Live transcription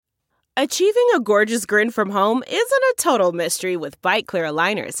Achieving a gorgeous grin from home isn't a total mystery with Bite Clear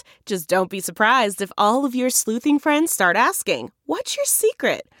aligners. Just don't be surprised if all of your sleuthing friends start asking, "What's your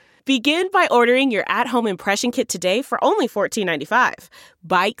secret?" Begin by ordering your at-home impression kit today for only $14.95.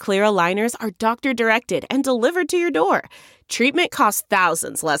 Bite Clear aligners are doctor-directed and delivered to your door. Treatment costs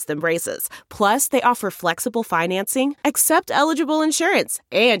thousands less than braces. Plus, they offer flexible financing, accept eligible insurance,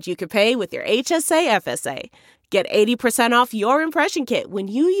 and you can pay with your HSA FSA. Get 80% off your impression kit when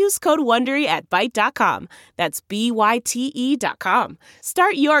you use code WONDERY at Byte.com. That's BYTE.com.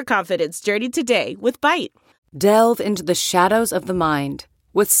 Start your confidence journey today with Byte. Delve into the shadows of the mind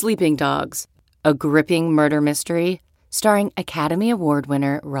with Sleeping Dogs, a gripping murder mystery starring Academy Award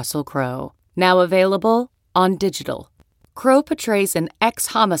winner Russell Crowe. Now available on digital. Crowe portrays an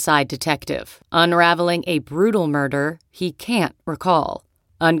ex-homicide detective unraveling a brutal murder he can't recall.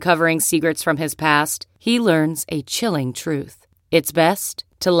 Uncovering secrets from his past, he learns a chilling truth. It's best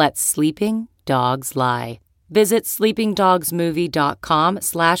to let sleeping dogs lie. Visit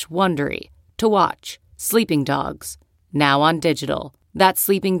sleepingdogsmovie.com/Wondery to watch Sleeping Dogs, now on digital. That's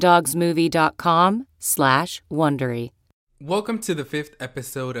sleepingdogsmovie.com/Wondery. Welcome to the 5th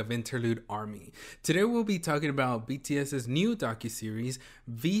episode of Interlude Army. Today we'll be talking about BTS's new docuseries,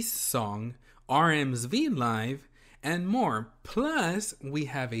 V's Song, RM's V Live, and more. Plus, we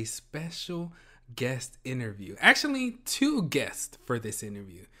have a special guest interview. Actually, 2 guests for this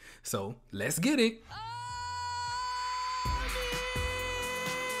interview. So, let's get it.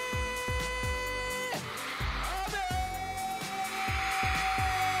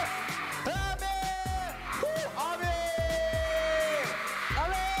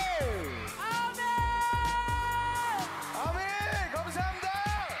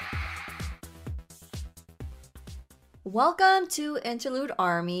 Welcome to Interlude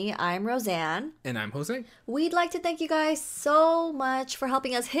Army. I'm Roseanne. And I'm Jose. We'd like to thank you guys so much for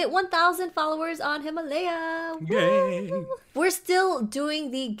helping us hit 1,000 followers on Himalaya. Yay! Woo! We're still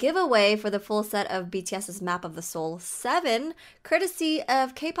doing the giveaway for the full set of BTS's Map of the Soul 7, courtesy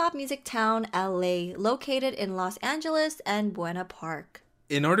of K-Pop Music Town LA, located in Los Angeles and Buena Park.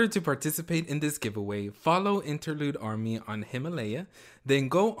 In order to participate in this giveaway, follow Interlude Army on Himalaya, then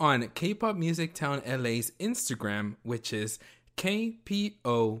go on K-Pop Music Town LA's Instagram, which is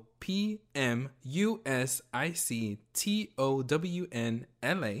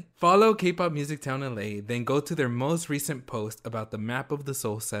KPOPMUSICTOWNLA. Follow K-Pop Music Town LA, then go to their most recent post about the Map of the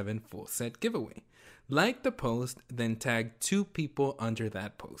Soul 7 full set giveaway. Like the post, then tag 2 people under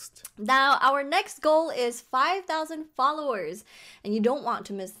that post. Now, our next goal is 5,000 followers. And you don't want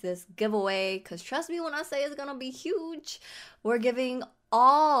to miss this giveaway, because trust me when I say it's going to be huge. We're giving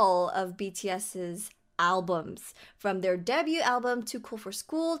all of BTS's albums, from their debut album, Too Cool for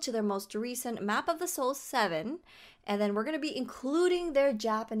School, to their most recent Map of the Soul 7. And then we're going to be including their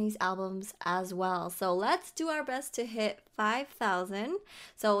Japanese albums as well. So let's do our best to hit 5,000.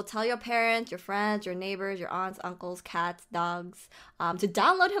 So tell your parents, your friends, your neighbors, your aunts, uncles, cats, dogs, to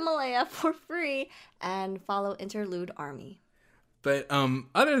download Himalaya for free and follow Interlude Army. But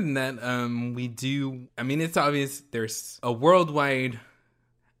other than that, it's obvious there's a worldwide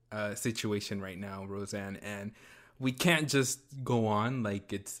situation right now, Roseanne, and we can't just go on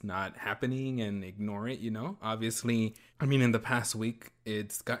like it's not happening and ignore it, you know? Obviously, in the past week,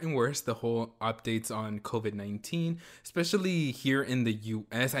 it's gotten worse. The whole updates on COVID-19, especially here in the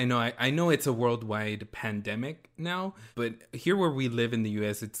U.S. I know it's a worldwide pandemic now, but here where we live in the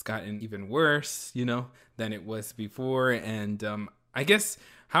U.S., it's gotten even worse, you know, than it was before. And I guess,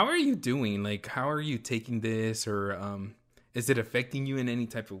 how are you doing? Like, how are you taking this? Or is it affecting you in any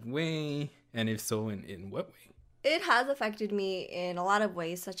type of way? And if so, in what way? It has affected me in a lot of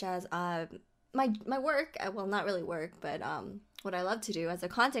ways, such as my work. Well, not really work, but what I love to do as a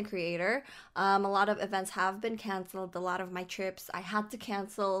content creator. A lot of events have been canceled. A lot of my trips I had to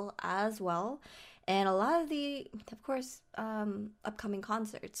cancel as well. And a lot of the, of course, upcoming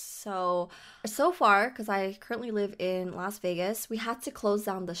concerts. So far, because I currently live in Las Vegas, we had to close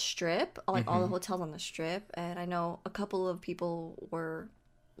down the Strip, like all the hotels on the Strip. And I know a couple of people were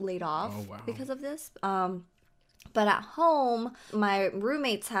laid off because of this. But at home, my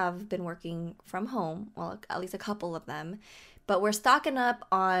roommates have been working from home, well, at least a couple of them. But we're stocking up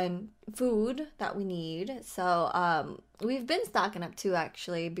on food that we need. So we've been stocking up too,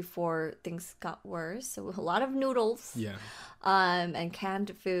 actually, before things got worse. So a lot of noodles, and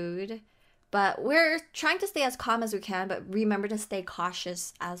canned food. But we're trying to stay as calm as we can, but remember to stay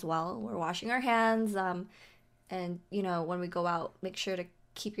cautious as well. We're washing our hands, and, you know, when we go out, make sure to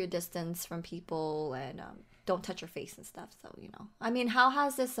keep your distance from people, and don't touch your face and stuff. So, I mean, how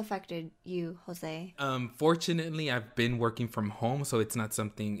has this affected you, Jose? Fortunately, I've been working from home, so it's not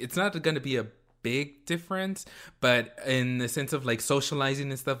going to be a big difference, but in the sense of like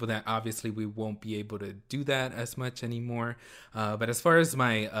socializing and stuff, with that obviously we won't be able to do that as much anymore. But as far as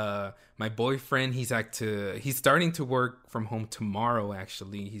my boyfriend, he's starting to work from home tomorrow.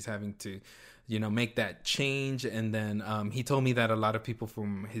 Actually, he's having to make that change. And then he told me that a lot of people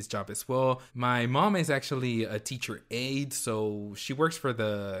from his job as well. My mom is actually a teacher aide, so she works for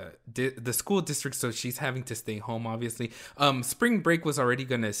the school district, so she's having to stay home, obviously. Spring break was already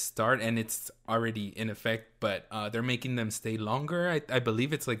going to start, and it's already in effect, but they're making them stay longer. I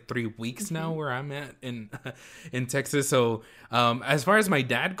believe it's like 3 weeks now where I'm at in Texas. So as far as my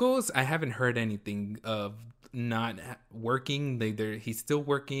dad goes, I haven't heard anything of not working. He's still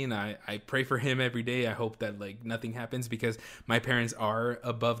working. I pray for him every day. I hope that like nothing happens, because my parents are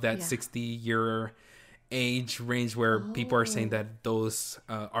above that 60-year age range where people are saying that those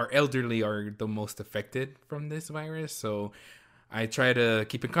are elderly are the most affected from this virus. So I try to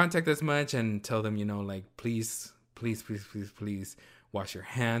keep in contact as much and tell them, like, please wash your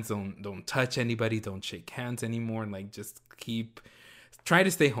hands. Don't touch anybody. Don't shake hands anymore. Like, just try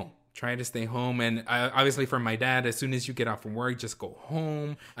to stay home. Try to stay home. And obviously for my dad, as soon as you get off from work, just go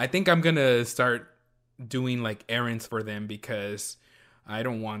home. I think I'm going to start doing like errands for them, because I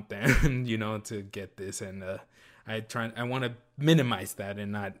don't want them, to get this. And I want to minimize that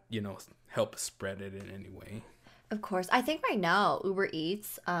and not, help spread it in any way. Of course. I think right now Uber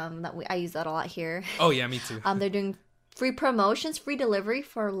Eats, I use that a lot here. Oh yeah, me too. They're doing free promotions, free delivery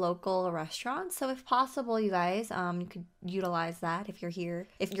for local restaurants. So if possible, you guys, you could utilize that if you're here,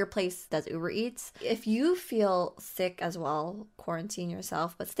 if your place does Uber Eats. If you feel sick as well, quarantine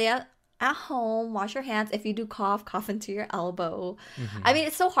yourself, but stay at home, wash your hands. If you do cough into your elbow. I mean,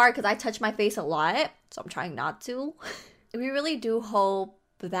 it's so hard because I touch my face a lot, so I'm trying not to. We really do hope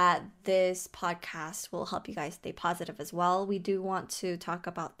that this podcast will help you guys stay positive as well. We do want to talk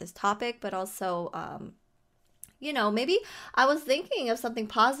about this topic, but also maybe I was thinking of something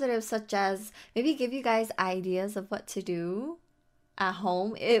positive, such as maybe give you guys ideas of what to do at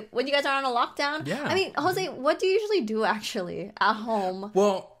home when you guys are on a lockdown. Yeah. I mean, Jose, what do you usually do actually at home?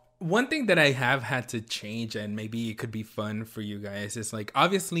 Well, one thing that I have had to change, and maybe it could be fun for you guys, is like,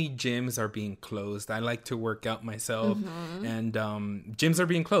 obviously gyms are being closed. I like to work out myself, and gyms are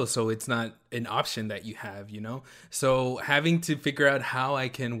being closed, so it's not an option that you have, So having to figure out how I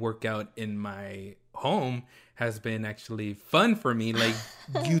can work out in my home has been actually fun for me, like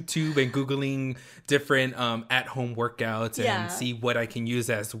YouTube and Googling different at-home workouts and see what I can use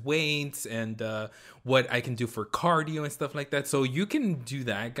as weights and what I can do for cardio and stuff like that. So you can do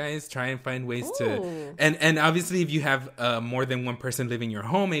that, guys. Try and find ways to, and obviously if you have more than one person living in your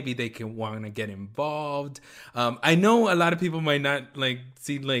home, maybe they can want to get involved. I know a lot of people might not like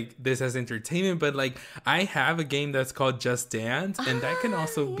see like this as entertainment, but like I have a game that's called Just Dance, and that can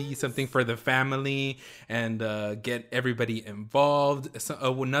also be something for the family and get everybody involved. So,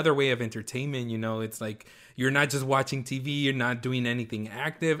 another way of entertainment, it's like you're not just watching TV, you're not doing anything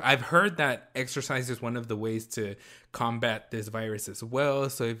active. I've heard that exercise is one of the ways to combat this virus as well.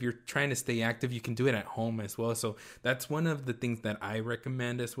 So if you're trying to stay active, you can do it at home as well. So that's one of the things that I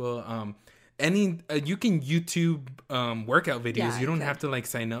recommend as well. You can YouTube workout videos. You don't have to like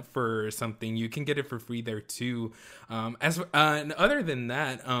sign up for something. You can get it for free there too. And other than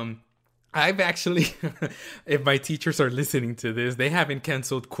that, I've actually, if my teachers are listening to this, they haven't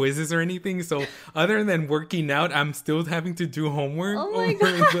canceled quizzes or anything. So other than working out, I'm still having to do homework over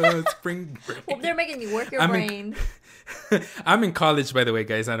the spring break. Well, they're making you work your brain. I'm in college, by the way,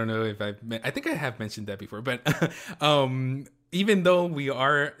 guys. I don't know if I think I have mentioned that before, but even though we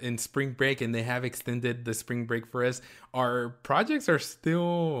are in spring break and they have extended the spring break for us, our projects are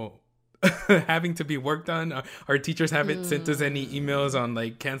still having to be worked on. Our teachers haven't sent us any emails on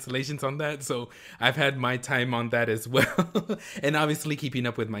like cancellations on that, so I've had my time on that as well. And obviously keeping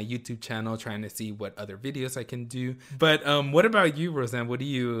up with my YouTube channel, trying to see what other videos I can do. But what about you, Roseanne? What do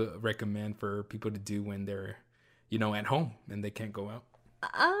you recommend for people to do when they're at home and they can't go out?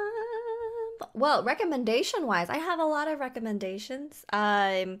 Well, recommendation wise, I have a lot of recommendations.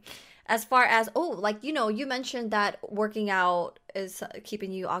 As far as, you mentioned that working out is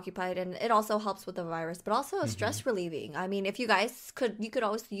keeping you occupied, and it also helps with the virus, but also stress relieving. I mean, if you guys you could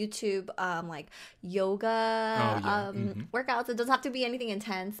always YouTube like yoga workouts. It doesn't have to be anything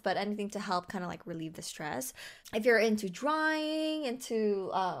intense, but anything to help kind of like relieve the stress. If you're into drawing,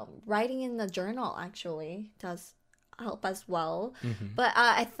 into writing in the journal, actually does help as well. But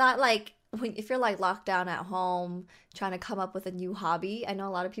I thought like if you're like locked down at home trying to come up with a new hobby, I know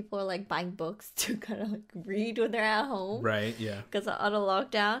a lot of people are like buying books to kind of like read when they're at home. Right, yeah. Because of the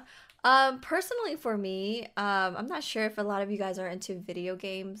lockdown. Personally for me, I'm not sure if a lot of you guys are into video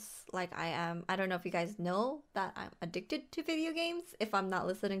games like I am. I don't know if you guys know that I'm addicted to video games. If I'm not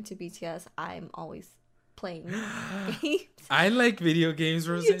listening to BTS, I'm always playing games. I like video games,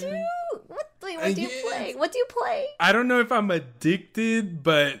 Roseanne. You do? What do you play? What do you play? I don't know if I'm addicted,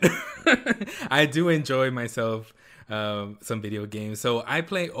 but I do enjoy myself some video games. So I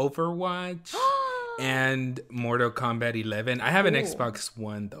play Overwatch and Mortal Kombat 11. I have an Xbox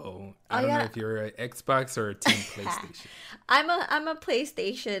One though. I don't know if you're an Xbox or a Team PlayStation. I'm a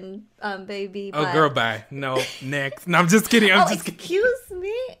PlayStation baby. Oh, girl, bye. No, next. No, I'm just kidding. I'm just kidding. Excuse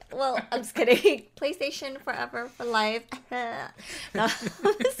me. Well, I'm just kidding. PlayStation forever for life. No,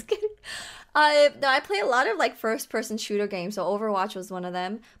 I'm just kidding. No, I play a lot of like first-person shooter games. So Overwatch was one of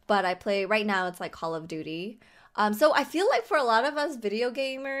them. But I play right now. It's like Call of Duty. So I feel like for a lot of us video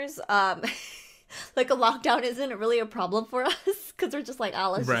gamers, like a lockdown isn't really a problem for us because we're just like,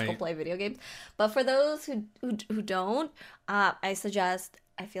 oh, let's just go play video games. But for those who don't, I suggest,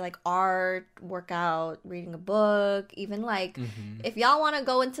 I feel like art, workout, reading a book, even like if y'all want to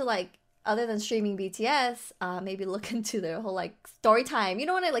go into like other than streaming BTS, maybe look into their whole like story time. You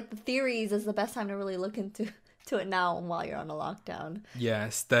know what? Like the theories is the best time to really look into it now while you're on a lockdown. Yeah,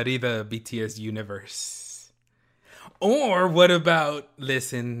 study the BTS universe. Or what about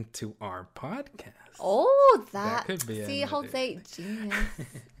listen to our podcast? Oh, that could be. See, Jose, genius.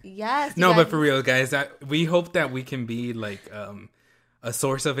 Yes. No, but for real, guys, we hope that we can be like a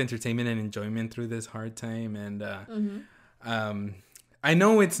source of entertainment and enjoyment through this hard time. And I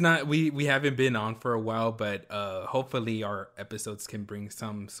know it's not. We haven't been on for a while, but hopefully our episodes can bring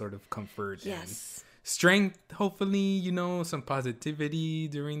some sort of comfort. Yes. And strength. Hopefully, some positivity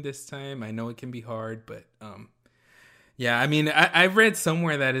during this time. I know it can be hard, but yeah, I mean, I read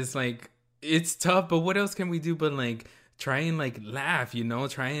somewhere that is like, it's tough, but what else can we do but like try and like laugh,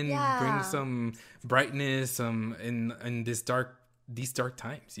 try and bring some brightness in these dark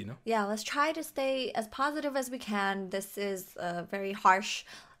times, Yeah, let's try to stay as positive as we can. This is very harsh.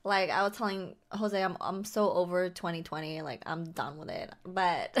 Like I was telling Jose, I'm so over 2020. Like I'm done with it.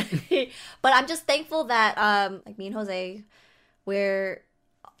 But but I'm just thankful that like me and Jose,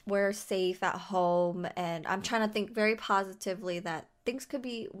 we're safe at home, and I'm trying to think very positively that things could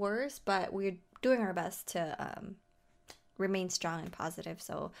be worse, but we're doing our best to remain strong and positive.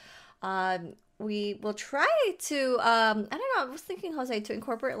 So we will try to I don't know, I was thinking, Jose, to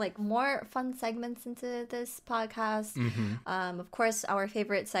incorporate like more fun segments into this podcast. Of course, our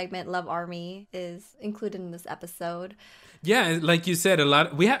favorite segment, Love Army, is included in this episode. Yeah, like you said,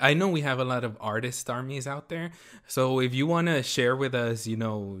 I know we have a lot of artist armies out there. So if you want to share with us,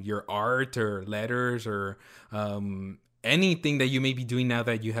 your art or letters or anything that you may be doing now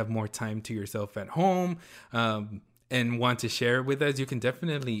that you have more time to yourself at home, and want to share with us, you can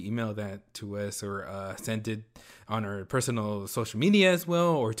definitely email that to us or send it on our personal social media as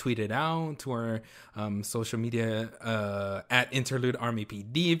well, or tweet it out to our social media at Interlude Army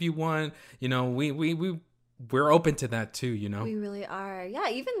PD if you want. We're open to that too, We really are. Yeah,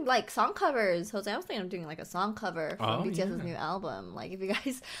 even like song covers. Jose, I was thinking of doing like a song cover from BTS's new album. Like if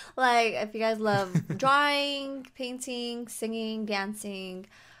you guys love drawing, painting, singing, dancing.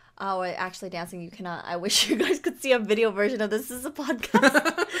 Oh, actually dancing you cannot. I wish you guys could see a video version of this. This is a podcast.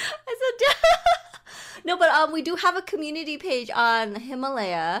 I said no, but we do have a community page on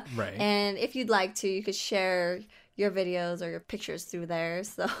Himalaya. Right. And if you'd like to, you could share your videos or your pictures through there.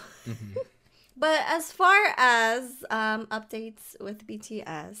 So But as far as updates with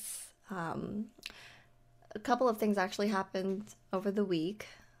BTS, a couple of things actually happened over the week.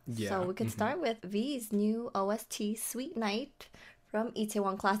 Yeah. So we could start with V's new OST, Sweet Night, from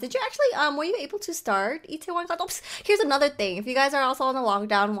Itaewon Class. Did you actually, were you able to start Itaewon Class? Oops. Here's another thing. If you guys are also on the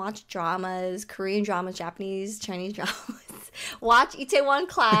lockdown, watch dramas, Korean dramas, Japanese, Chinese dramas. Watch Itaewon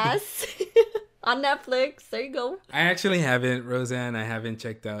Class. On Netflix. There you go. I actually haven't, Roseanne. I haven't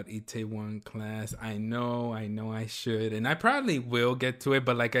checked out Itaewon Class. I know I should. And I probably will get to it.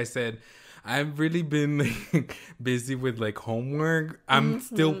 But like I said, I've really been like, busy with like homework. I'm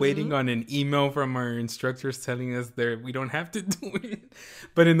still waiting on an email from our instructors telling us that we don't have to do it.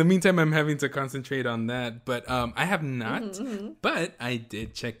 But in the meantime, I'm having to concentrate on that. But I have not. But I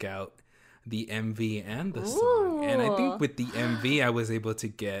did check out the MV and the song. And I think with the MV, I was able to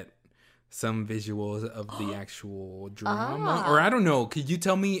get some visuals of the actual drama. Or I don't know. Could you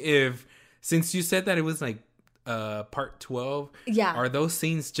tell me if, since you said that it was like part 12. Yeah. Are those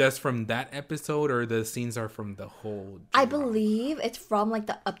scenes just from that episode, or the scenes are from the whole drama? I believe it's from like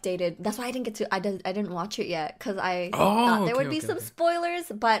the updated. That's why I didn't watch it yet, because I thought there would be some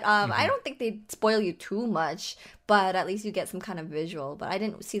spoilers, but I don't think they'd spoil you too much, but at least you get some kind of visual. But I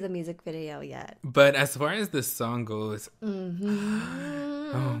didn't see the music video yet. But as far as the song goes,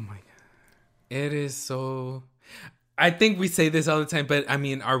 Mm-hmm. oh my god, it is so. I think we say this all the time, but I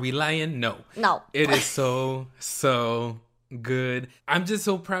mean, are we lying? No. It is so good. I'm just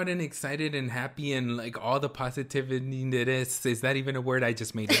so proud and excited and happy, and like all the positivity that is that even a word? I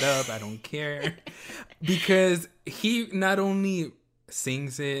just made it up. I don't care. Because he not only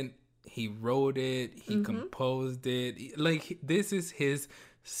sings it, he wrote it, he composed it. Like, this is his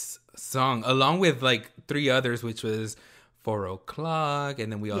song, along with like 3 others, which was 4 o'clock,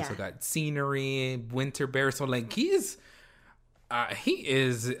 and then we also got Scenery, Winter Bear. So like he is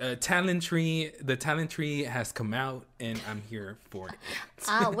talent tree. The talent tree has come out, and I'm here for it.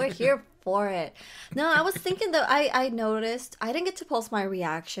 We're here for it. No, I was thinking though. I noticed I didn't get to post my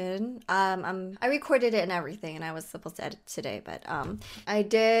reaction. I recorded it and everything, and I was supposed to edit today, but I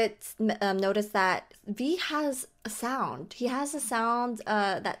did notice that V has a sound. He has a sound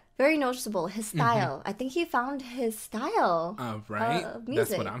that very noticeable. His style. I think he found his style. Right. Music.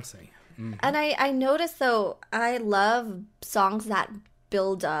 That's what I'm saying. And I noticed though, I love songs that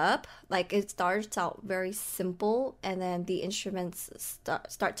build up. Like, it starts out very simple, and then the instruments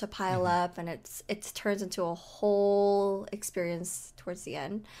start to pile up, and it turns into a whole experience towards the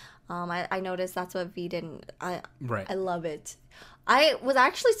end. I noticed that's what V didn't. I love it. I was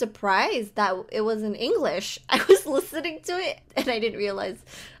actually surprised that it was in English. I was listening to it and I didn't realize.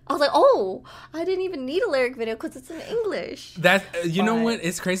 I was like, oh, I didn't even need a lyric video because it's in English. That you know what?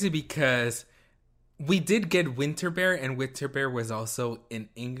 It's crazy because we did get Winter Bear, and Winter Bear was also in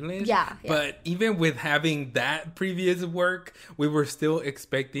English. Yeah. But even with having that previous work, we were still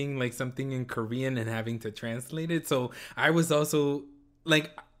expecting like something in Korean and having to translate it. So I was also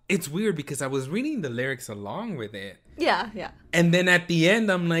like, it's weird because I was reading the lyrics along with it. Yeah. And then at the end,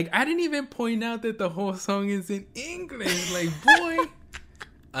 I'm like, I didn't even point out that the whole song is in English. Like, boy,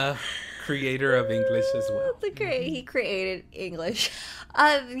 creator of English as well. He created English.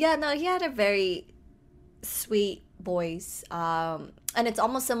 He had a very sweet voice. And it's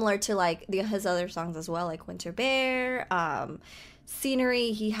almost similar to like his other songs as well, like Winter Bear,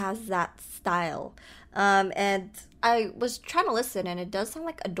 Scenery. He has that style. And I was trying to listen, and it does sound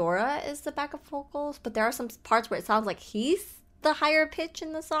like Adora is the backup vocals, but there are some parts where it sounds like he's the higher pitch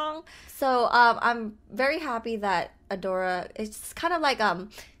in the song. So I'm very happy that Adora, it's kind of like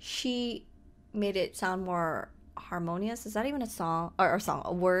she made it sound more harmonious. Is that even a song or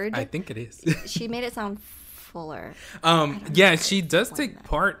a word? I think it is. She made it sound fuller. Yeah, she does take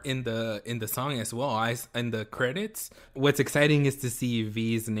part in the song as well. In the credits, what's exciting is to see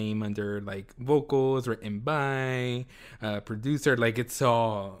V's name under like vocals written by producer. Like, it's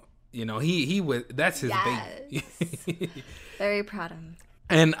all, you know, he was, that's his baby. Very proud of him.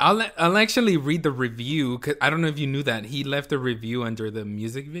 And I'll actually read the review, because I don't know if you knew that he left a review under the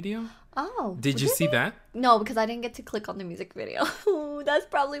music video. Oh, did you see that? No, because I didn't get to click on the music video. That's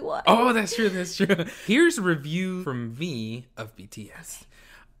probably why. Oh, that's true. Here's a review from V of BTS.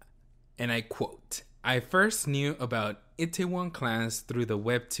 And I quote, I first knew about Itaewon Class through the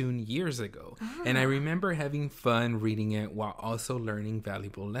webtoon years ago, and I remember having fun reading it while also learning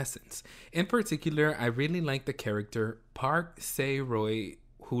valuable lessons. In particular, I really liked the character Park Se-roy,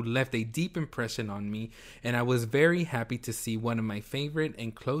 who left a deep impression on me, and I was very happy to see one of my favorite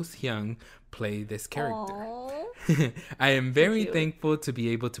and close Hyung play this character. I am very thankful to be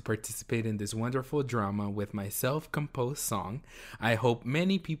able to participate in this wonderful drama with my self-composed song. I hope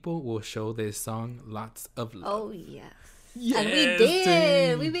many people will show this song lots of love. Oh, yes. And we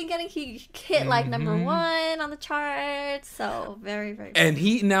did. We've been getting hit like number 1 on the charts. So very, very. And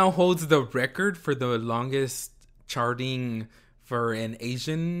he now holds the record for the longest charting for an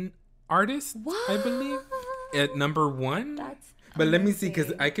Asian artist, I believe, at number 1. That's but amazing. let me see,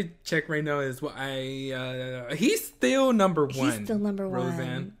 because I could check right now as well. He's still number 1. He's still number 1.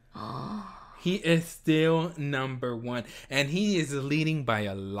 Roseanne. He is still number 1, and he is leading by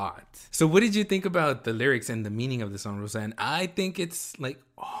a lot. So what did you think about the lyrics and the meaning of the song, Roseanne? I think it's like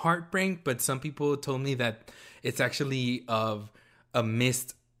heartbreak, but some people told me that it's actually of a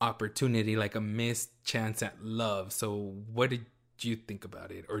missed opportunity, like a missed chance at love. So what did you think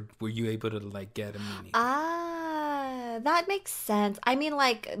about it, or were you able to like get a meaning? That makes sense. I mean,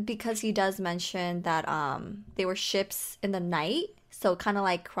 like, because he does mention that they were ships in the night, So kind of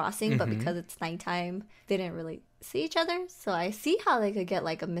like crossing, but because it's nighttime, they didn't really see each other. So I see how they could get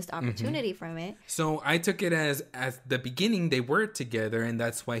like a missed opportunity from it. So I took it as the beginning they were together, and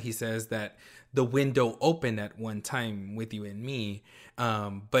that's why he says that the window opened at one time with you and me.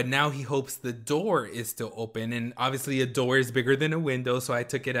 But now he hopes the door is still open, and obviously a door is bigger than a window. So I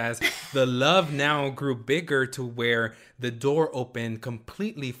took it as the love now grew bigger to where the door opened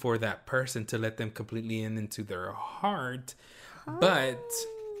completely for that person to let them completely into their heart. But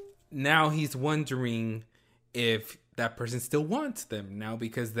now he's wondering if that person still wants them now,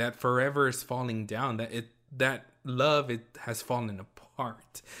 because that forever is falling down, that love, it has fallen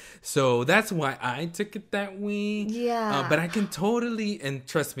apart. So that's why I took it that way. Yeah. But I can totally, and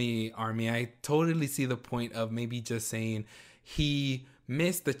trust me, Army, I totally see the point of maybe just saying he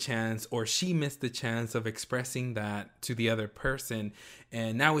missed the chance, or she missed the chance of expressing that to the other person,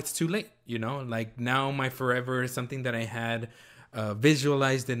 and now it's too late, like now my forever is something that I had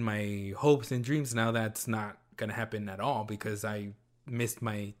visualized in my hopes and dreams. Now that's not gonna happen at all because I missed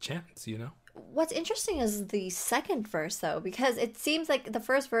my chance. What's interesting is the second verse, though, because it seems like the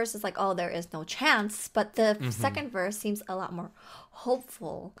first verse is like, oh, there is no chance, but the second verse seems a lot more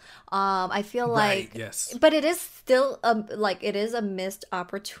hopeful. I feel like, right, yes, but it is still it is a missed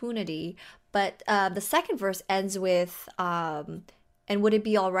opportunity. But the second verse ends with and would it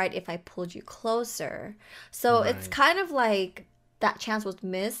be all right if I pulled you closer? So it's kind of like that chance was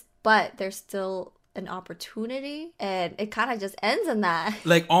missed, but there's still an opportunity, and it kind of just ends in that.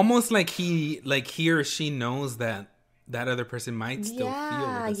 Like almost like he or she knows that other person might still feel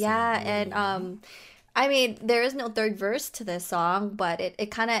the same way. And I mean, there is no third verse to this song, but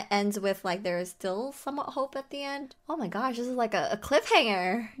it kind of ends with like there is still somewhat hope at the end. Oh my gosh, this is like a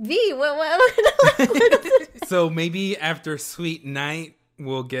cliffhanger. V, what? So maybe after Sweet Night,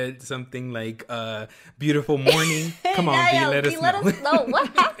 we'll get something like Beautiful Morning. Come on, V, let us know what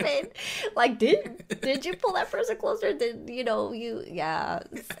happened. Like, did you pull that person closer? Did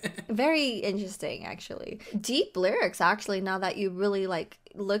very interesting, actually. Deep lyrics, actually, now that you really like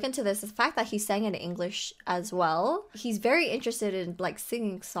look into this. The fact that he sang in English as well. He's very interested in like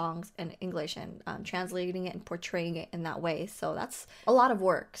singing songs in English and translating it and portraying it in that way. So that's a lot of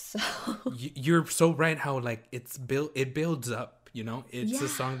work. So you're so right how like it builds up. It's a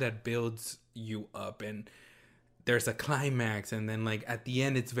song that builds you up, and there's a climax, and then like at the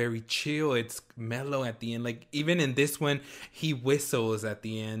end it's very chill, it's mellow at the end. Like even in this one he whistles at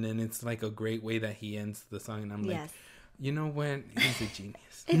the end, and it's like a great way that he ends the song, and I'm like, you know what, he's a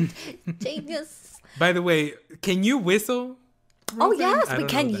genius. Genius. By the way, can you whistle, Rosen? Oh yes, but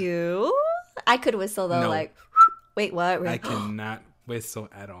can you? I could whistle though. No. Like wait, what? I cannot whistle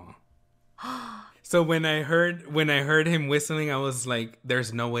at all. So when I heard him whistling, I was like,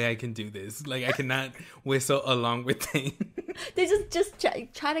 "There's no way I can do this. Like, I cannot whistle along with him." They just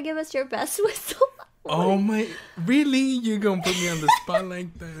try to give us your best whistle. Oh my! Really? You're gonna put me on the spot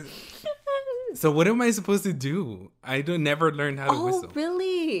like that? So what am I supposed to do? I never learned how to whistle. Oh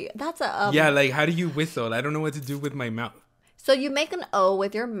really? That's a yeah. Like, how do you whistle? I don't know what to do with my mouth. So you make an O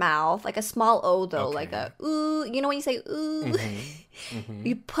with your mouth, like a small O though, like a ooh. You know when you say ooh,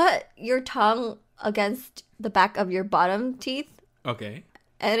 you put your tongue against the back of your bottom teeth. Okay.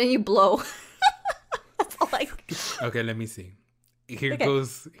 And then you blow. That's all I... Okay, let me see. Here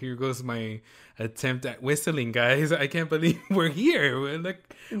goes my attempt at whistling, guys. I can't believe we're here.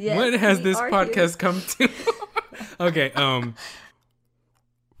 Like, yes, what has this podcast come to? Okay, Oh,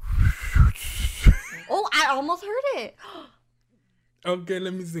 I almost heard it. Okay,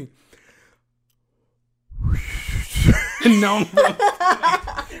 let me see. No.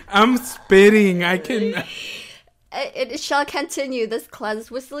 I'm spitting. I can. It shall continue. This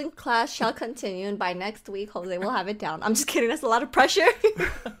whistling class shall continue, and by next week, Jose will have it down. I'm just kidding. That's a lot of pressure.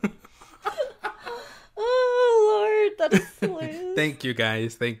 Oh Lord, that is hilarious. Thank you,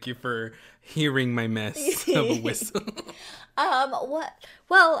 guys. Thank you for hearing my mess of a whistle. What?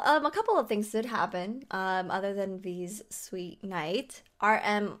 Well, a couple of things did happen. Other than V's Sweet Night,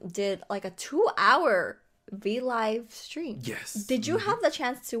 RM did like a 2-hour V live stream. Yes. Did you have the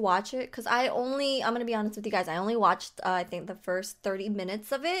chance to watch it? Because I'm gonna be honest with you guys, I only watched I think the first 30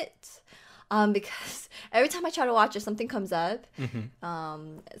 minutes of it. Because every time I try to watch it, something comes up.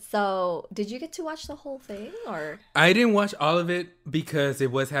 So did you get to watch the whole thing, or? I didn't watch all of it because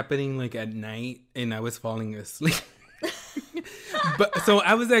it was happening like at night and I was falling asleep. But so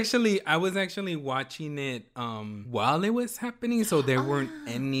I was actually watching it while it was happening, so there weren't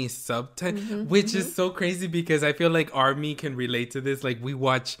any subtitles, which is so crazy because I feel like Army can relate to this. Like, we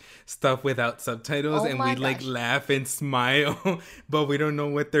watch stuff without subtitles and we like laugh and smile, but we don't know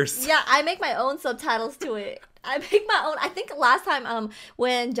what they're saying. Yeah, I make my own subtitles to it. I make my own. I think last time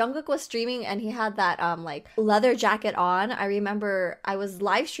when Jungkook was streaming and he had that like leather jacket on, I remember I was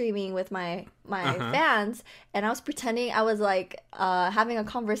live streaming with my fans, and I was pretending I was like having a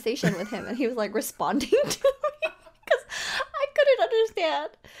conversation with him, and he was like responding to me because I couldn't understand.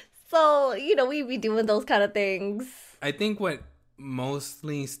 So, you know, we be doing those kind of things. I think what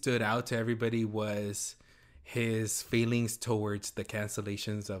mostly stood out to everybody was his feelings towards the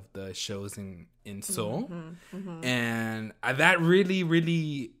cancellations of the shows in Seoul. And that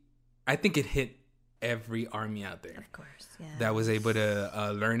really, I think it hit every ARMY out there. Of course, yeah. That was able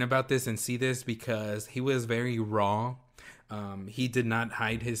to learn about this and see this, because he was very raw. He did not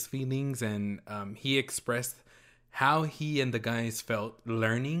hide his feelings, and he expressed how he and the guys felt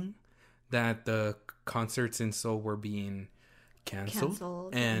learning that the concerts in Seoul were being canceled.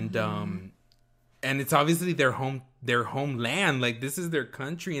 And it's obviously their homeland. Like, this is their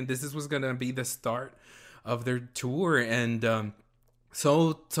country, and this is what's gonna be the start of their tour. And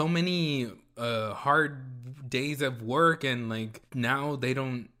so many hard days of work, and like now they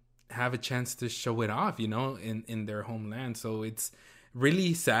don't have a chance to show it off, you know, in their homeland. So it's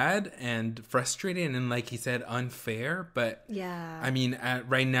really sad and frustrating, and like he said, unfair. But yeah, I mean,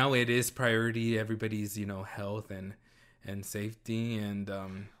 right now it is priority, everybody's, you know, health and safety. And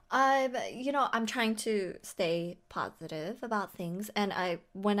you know, I'm trying to stay positive about things, and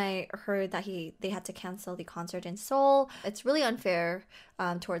when I heard that they had to cancel the concert in Seoul, it's really unfair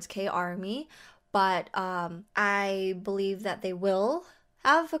towards K-ARMY, but I believe that they will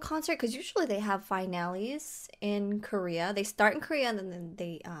have a concert, because usually they have finales in Korea. They start in Korea and then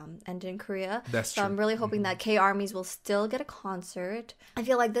they end in Korea. That's so true. I'm really hoping that K-ARMYs will still get a concert. I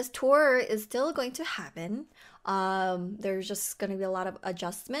feel like this tour is still going to happen. There's just going to be a lot of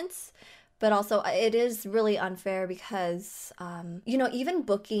adjustments, but also it is really unfair because you know, even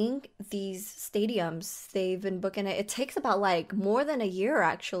booking these stadiums, they've been booking it takes about like more than a year,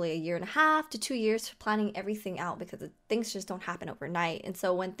 actually, 1.5 to 2 years for planning everything out, because things just don't happen overnight. And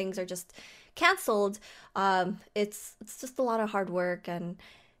so when things are just canceled, it's just a lot of hard work and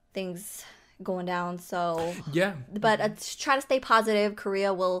things going down. So yeah, but try to stay positive.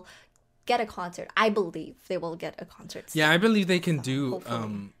 Korea will get a concert. I believe they will get a concert. Yeah, I believe they can do.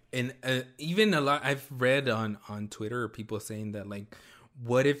 Hopefully. And even a lot, I've read on Twitter people saying that, like,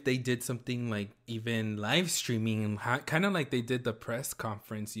 what if they did something like even live streaming, kind of like they did the press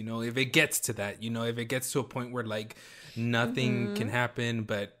conference, you know, if it gets to that, you know, if it gets to a point where like nothing can happen,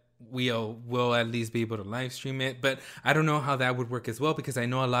 but we'll at least be able to live stream it. But I don't know how that would work as well, because I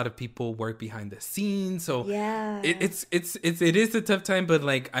know a lot of people work behind the scenes. So yeah, it is a tough time, but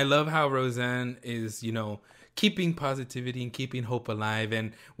like, I love how Roseanne is, you know, keeping positivity and keeping hope alive.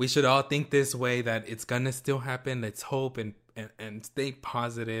 And we should all think this way, that it's gonna still happen. Let's hope and stay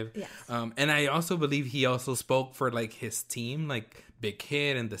positive. Yes. And I also believe he also spoke for like his team, like Big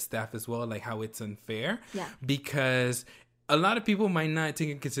Hit and the staff as well, like how it's unfair. Yeah. Because a lot of people might not take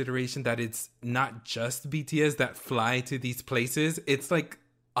in consideration that it's not just BTS that fly to these places. It's like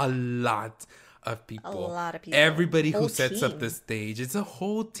a lot of people. A lot of people. Everybody who Whole sets up team. the stage. It's a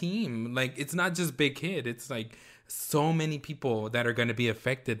whole team. Like, it's not just Big Hit. It's like so many people that are going to be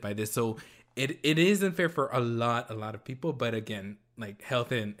affected by this. So it is unfair for a lot of people. But again, like,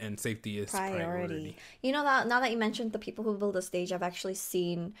 health and safety is priority. You know, that now that you mentioned the people who build a stage, I've actually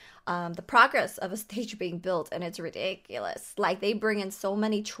seen the progress of a stage being built, and it's ridiculous. Like, they bring in so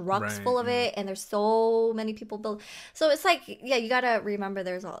many trucks Right, full of it, and there's so many people build. So it's like, yeah, you gotta remember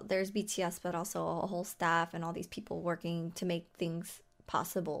there's BTS, but also a whole staff and all these people working to make things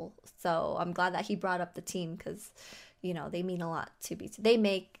possible. So I'm glad that he brought up the team, because, you know, they mean a lot to BTS. They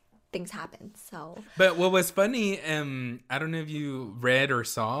make things happen. So But what was funny, I don't know if you read or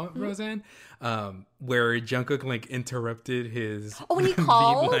saw, Roseanne, where Jungkook like interrupted his when he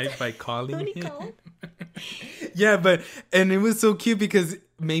called? V-Live by calling when he him. called, Yeah, and it was so cute because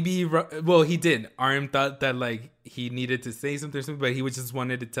maybe he did. RM thought that like he needed to say something, but he just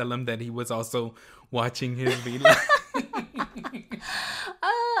wanted to tell him that he was also watching his V-Live.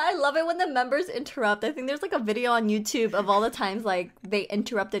 I love it when the members interrupt. I think there's like a video on YouTube of all the times like they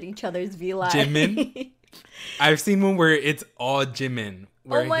interrupted each other's V-Live. Jimin? I've seen one where it's all Jimin,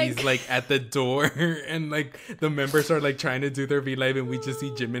 where he's God. like at the door and like the members are like trying to do their V-Live and we just see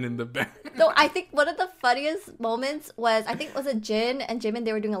Jimin in the back. No, I think one of the funniest moments was it Jin and Jimin,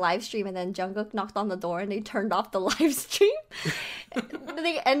 they were doing a live stream, and then Jungkook knocked on the door and they turned off the live stream.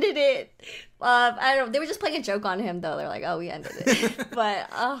 They ended it. I don't know. They were just playing a joke on him though. They're like, "Oh, we ended it." But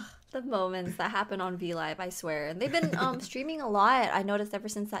the moments that happen on V-Live, I swear. And they've been streaming a lot. I noticed ever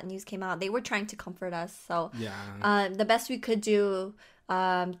since that news came out. They were trying to comfort us. So Yeah. the best we could do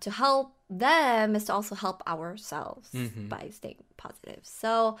to help them is to also help ourselves by staying positive.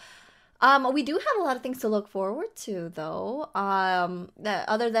 So we do have a lot of things to look forward to, though.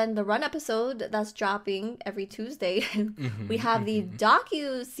 Other than the Run episode that's dropping every Tuesday, we have the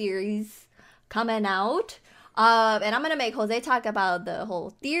docu-series coming out. And I'm going to make Jose talk about the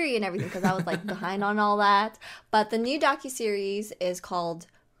whole theory and everything because I was like behind on all that. But the new docu-series is called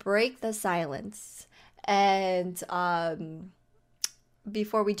Break the Silence. And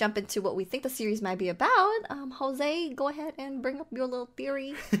before we jump into what we think the series might be about, Jose, go ahead and bring up your little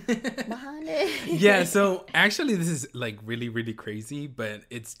theory behind it. Yeah, so actually this is like really, really crazy, but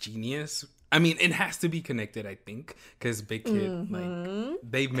it's genius. I mean, it has to be connected, I think, because Big Hit, like,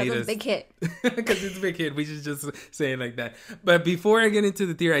 they've made us... Big Hit. Because it's Big Hit. We should just say it like that. But before I get into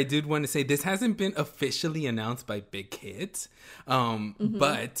the theory, I did want to say this hasn't been officially announced by Big Hit.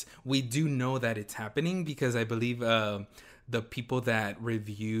 But we do know that it's happening because I believe the people that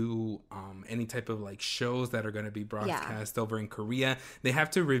review any type of like shows that are going to be broadcast over in Korea, they have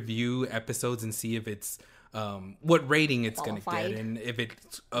to review episodes and see if it's... what rating it's going to get and if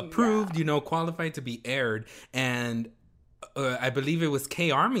it's approved, qualified to be aired. And I believe it was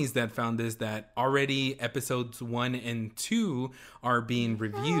K-Armies that found this, that already episodes 1 and 2 are being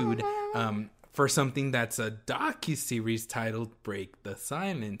reviewed for something that's a docu-series titled Break the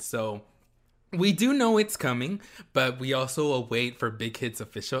Silence. So we do know it's coming, but we also await for Big Hit's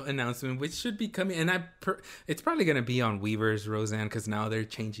official announcement, which should be coming. And it's probably going to be on Weverse, Roseanne, because now they're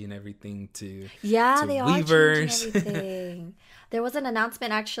changing everything to they Weverse. Are changing everything. There was an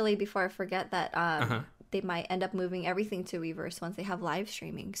announcement, actually, before I forget, that they might end up moving everything to Weverse once they have live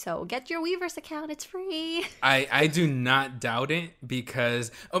streaming. So get your Weverse account. It's free. I do not doubt it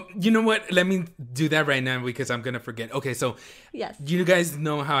because, you know what? Let me do that right now because I'm going to forget. Okay, so yes, you guys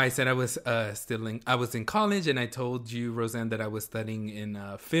know how I said I was I was in college and I told you, Roseanne, that I was studying in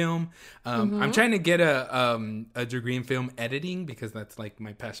film. I'm trying to get a degree in film editing because that's like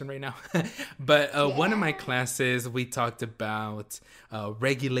my passion right now. But one of my classes, we talked about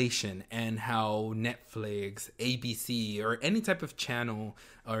regulation and how Netflix, ABC, or any type of channel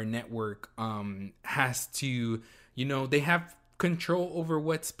or network has to, they have control over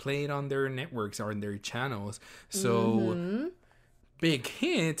what's played on their networks or in their channels. So Big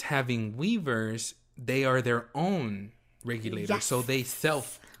Hit having Weverse, they are their own regulators. Yes. So they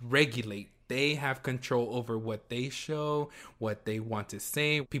self-regulate. They have control over what they show, what they want to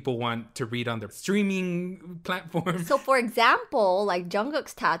say. People want to read on their streaming platform. So, for example, like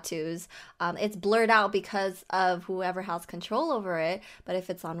Jungkook's tattoos, it's blurred out because of whoever has control over it. But if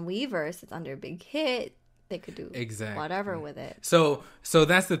it's on Weverse, it's under Big Hit, they could do whatever with it. So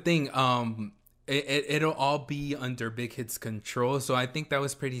that's the thing. It'll all be under Big Hit's control. So I think that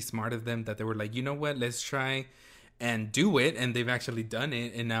was pretty smart of them that they were like, you know what, let's try and do it. And they've actually done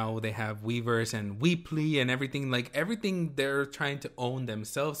it. And now they have Weverse and Weebly and everything. Like everything they're trying to own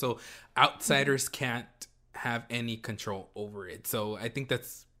themselves. So outsiders can't have any control over it. So I think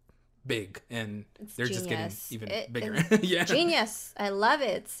that's big. And they're just getting even bigger. Yeah. Genius. I love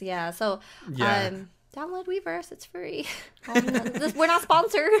it. Yeah. So download Weverse. It's free. We're not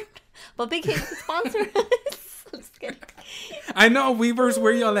sponsored. But Big Hit is sponsored. I'm just kidding. I know, Weverse,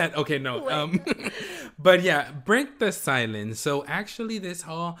 where y'all at? Okay, no. But yeah, Break the Silence. So actually this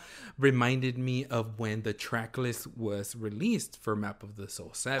all reminded me of when the track list was released for Map of the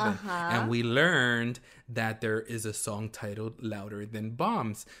Soul 7. And we learned that there is a song titled Louder Than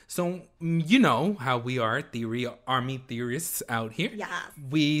Bombs. So you know how we are, army theorists out here. Yeah.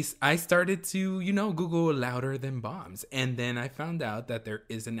 I started to, Google Louder Than Bombs. And then I found out that there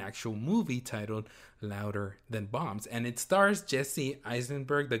is an actual movie titled Louder Than Bombs. And it stars Jesse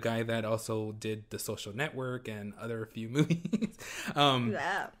Eisenberg, the guy that also did The Social Network and other few movies.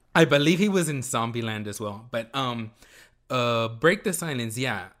 I believe he was in Zombieland as well. But Break the Silence,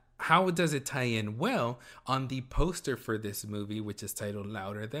 yeah. How does it tie in? Well, on the poster for this movie, which is titled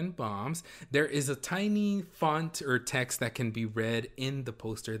Louder Than Bombs, there is a tiny font or text that can be read in the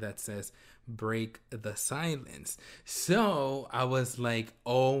poster that says Break the Silence. So I was like,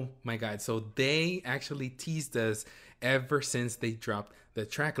 oh my God. So they actually teased us ever since they dropped the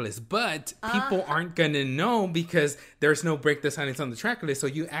track list. But people aren't going to know because there's no Break the Silence on the track list. So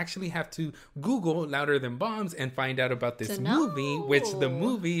you actually have to Google Louder Than Bombs and find out about this movie, which the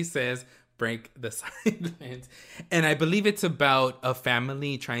movie says Break the Silence. And I believe it's about a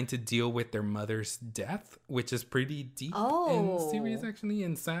family trying to deal with their mother's death, which is pretty deep and serious actually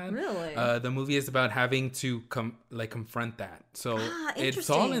and sad. Really? The movie is about having to confront that. So it's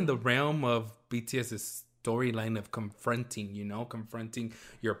all in the realm of BTS's storyline of confronting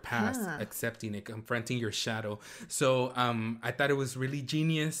your past, accepting it, confronting your shadow. So I thought it was really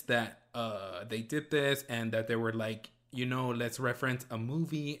genius that they did this, and that they were like, let's reference a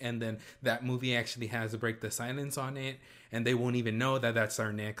movie, and then that movie actually has a Break the Silence on it, and they won't even know that that's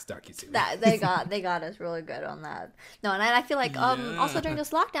our next docuseries. That they got us really good on that. No, and I feel like also during this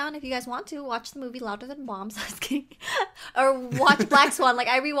lockdown, if you guys want to watch the movie Louder Than Bombs, or watch Black Swan. Like,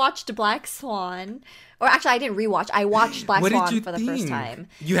 I rewatched Black Swan. Or actually, I didn't rewatch. I watched Black Swan for the first time.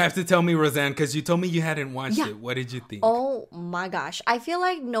 You have to tell me, Roseanne, because you told me you hadn't watched it. What did you think? Oh my gosh. I feel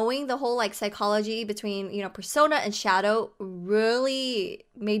like knowing the whole like psychology between, persona and shadow really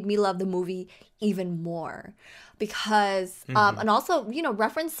made me love the movie even more. Because, and also,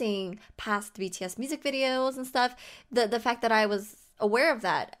 referencing past BTS music videos and stuff, the fact that I was aware of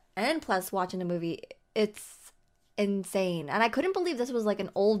that, and plus watching the movie, it's insane. And I couldn't believe this was like an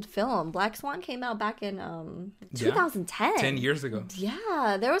old film. Black Swan came out back in 2010. 10 years ago.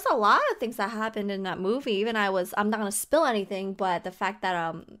 Yeah, there was a lot of things that happened in that movie. Even I'm not going to spill anything, but the fact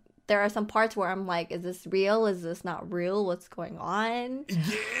that there are some parts where I'm like, is this real? Is this not real? What's going on?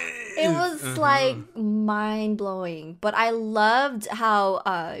 Yes! It was like mind-blowing. But I loved how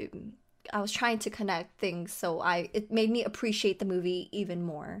I was trying to connect things, so it made me appreciate the movie even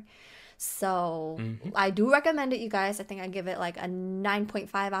more. So I do recommend it, you guys. I think I give it like a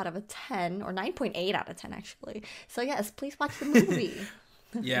 9.5 out of a 10, or 9.8 out of 10 actually. So yes, please watch the movie.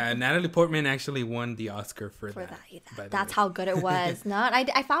 Yeah, Natalie Portman actually won the Oscar for that. That's how good it was.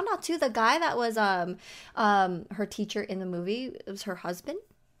 I found out too, the guy that was her teacher in the movie, it was her husband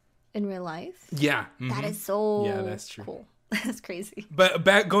in real life. Yeah. That is so that's true. Cool. That's crazy. But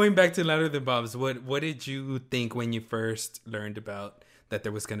going back to Louder Than Bombs, what did you think when you first learned about that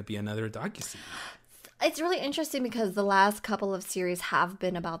there was going to be another docuseries? It's really interesting because the last couple of series have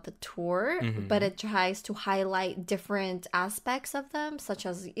been about the tour, but it tries to highlight different aspects of them, such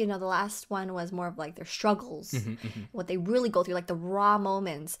as, the last one was more of like their struggles, what they really go through, like the raw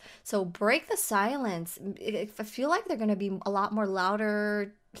moments. So Break the Silence, I feel like they're going to be a lot more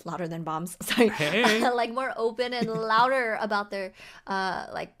louder than bombs, sorry. Hey. Like more open and louder about their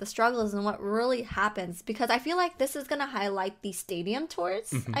like the struggles and what really happens, because I feel like this is gonna highlight the stadium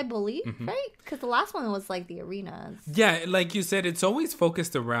tours, I believe, right? Because the last one was like the arenas. Yeah, like you said, it's always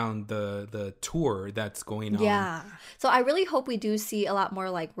focused around the tour that's going on. Yeah, so I really hope we do see a lot more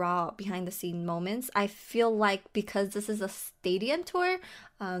like raw behind the scene moments. I feel like because this is a stadium tour,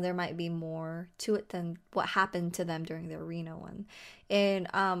 there might be more to it than what happened to them during the arena one. And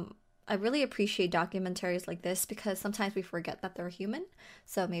I really appreciate documentaries like this because sometimes we forget that they're human.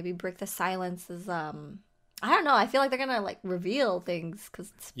 So maybe Break the Silence is, I don't know. I feel like they're going to like reveal things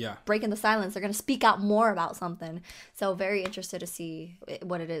because breaking the silence. They're going to speak out more about something. So very interested to see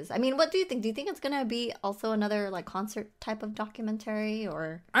what it is. I mean, what do you think? Do you think it's going to be also another like concert type of documentary,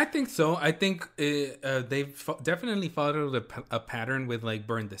 or? I think so. I think they've definitely followed a pattern with like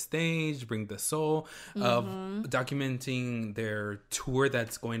Burn the Stage, Bring the Soul, of documenting their tour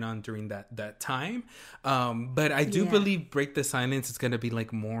that's going on during that time. But I do believe Break the Silence is going to be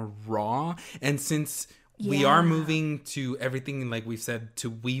like more raw. And since we are moving to everything, like we've said,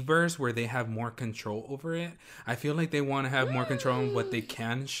 to Weverse, where they have more control over it. I feel like they want to have more control on what they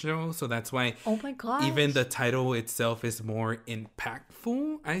can show. So that's why even the title itself is more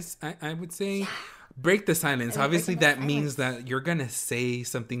impactful, I would say. Break the Silence. Obviously, that means that you're going to say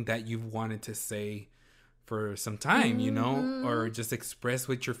something that you've wanted to say for some time, or just express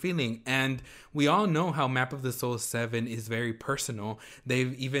what you're feeling. And we all know how Map of the Soul 7 is very personal.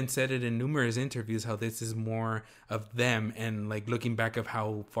 They've even said it in numerous interviews how this is more of them and like looking back of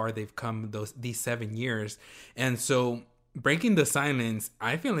how far they've come these 7 years. And so Breaking the Silence,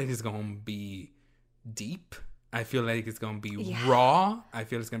 I feel like it's going to be deep. I feel like it's going to be raw. I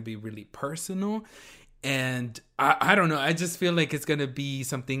feel it's going to be really personal. And I don't know. I just feel like it's going to be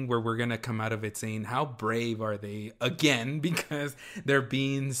something where we're going to come out of it saying, how brave are they again? Because they're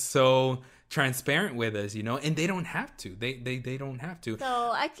being so transparent with us, and they don't have to. They don't have to.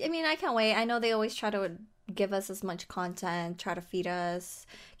 So, I mean, I can't wait. I know they always try to give us as much content, try to feed us,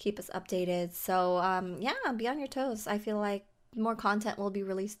 keep us updated. So, be on your toes. I feel like more content will be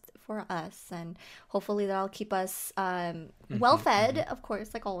released for us, and hopefully that'll keep us well fed, of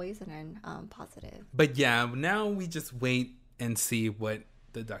course, like always, and then positive. But now we just wait and see what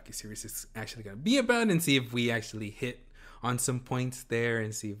the docuseries is actually going to be about, and see if we actually hit on some points there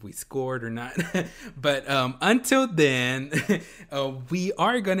and see if we scored or not. But until then, we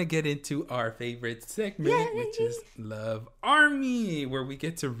are going to get into our favorite segment, which is Love Army, where we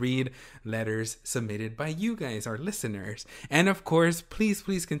get to read letters submitted by you guys, our listeners. And of course,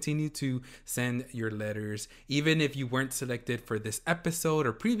 please continue to send your letters. Even if you weren't selected for this episode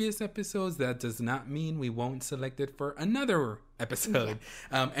or previous episodes, that does not mean we won't select it for another episode.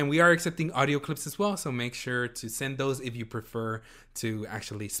 And we are accepting audio clips as well, so make sure to send those if you prefer to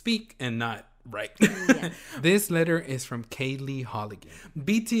actually speak and not write. This letter is from Kaylee Holligan.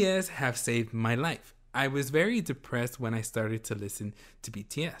 BTS have saved my life. I was very depressed when I started to listen to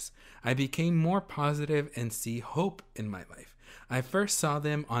BTS. I became more positive and see hope in my life. I first saw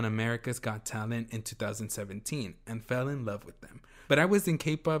them on America's Got Talent in 2017 and fell in love with them. But I was in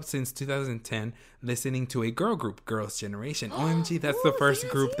K-pop since 2010, listening to a girl group, Girls' Generation. OMG, that's the first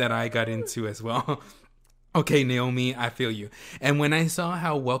group that I got into as well. Okay, Naomi, I feel you. And when I saw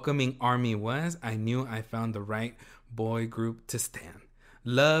how welcoming ARMY was, I knew I found the right boy group to stan.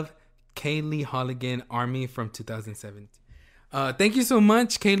 Love, Kaylee Holligan, ARMY from 2017. Thank you so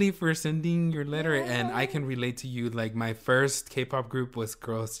much, Kaylee, for sending your letter. And I can relate to you. Like, my first K-pop group was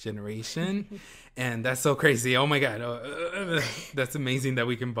Girls' Generation. And that's so crazy. Oh my God. That's amazing that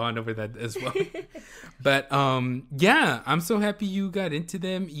we can bond over that as well. But yeah, I'm so happy you got into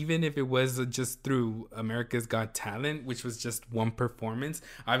them, even if it was just through America's Got Talent, which was just one performance.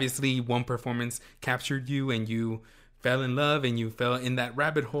 Obviously, one performance captured you and you fell in love and you fell in that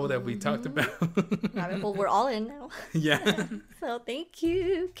rabbit hole that we talked about. Rabbit hole we're all in now. Yeah. So thank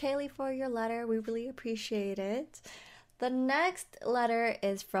you, Kaylee, for your letter. We really appreciate it. The next letter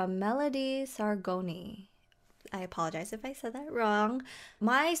is from Melody Sargoni. I apologize if I said that wrong.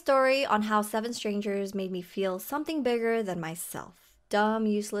 My story on how 7 strangers made me feel something bigger than myself. Dumb,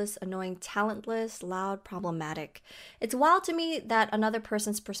 useless, annoying, talentless, loud, problematic. It's wild to me that another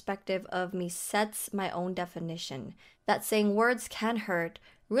person's perspective of me sets my own definition. That saying words can hurt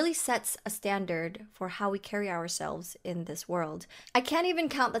really sets a standard for how we carry ourselves in this world. I can't even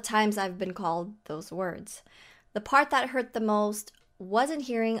count the times I've been called those words. The part that hurt the most wasn't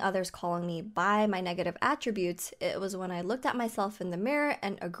hearing others calling me by my negative attributes. It was when I looked at myself in the mirror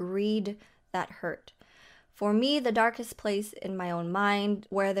and agreed that hurt. For me, the darkest place in my own mind,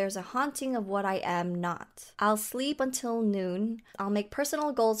 where there's a haunting of what I am not. I'll sleep until noon. I'll make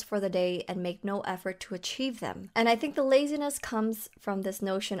personal goals for the day and make no effort to achieve them. And I think the laziness comes from this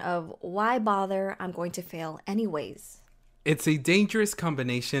notion of, why bother? I'm going to fail anyways. It's a dangerous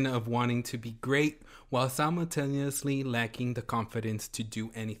combination of wanting to be great while simultaneously lacking the confidence to do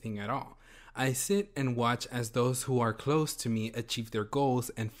anything at all. I sit and watch as those who are close to me achieve their goals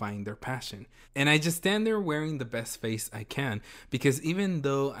and find their passion. And I just stand there wearing the best face I can, because even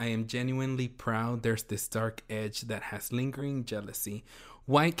though I am genuinely proud, there's this dark edge that has lingering jealousy.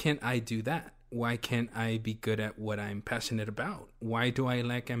 Why can't I do that? Why can't I be good at what I'm passionate about? Why do I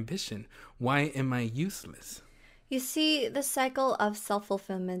lack ambition? Why am I useless? You see, the cycle of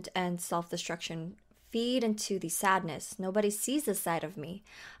self-fulfillment and self-destruction feed into the sadness. Nobody sees this side of me.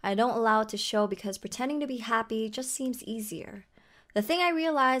 I don't allow it to show because pretending to be happy just seems easier. The thing I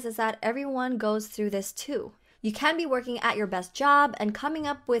realize is that everyone goes through this too. You can be working at your best job and coming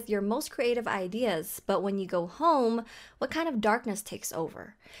up with your most creative ideas, but when you go home, what kind of darkness takes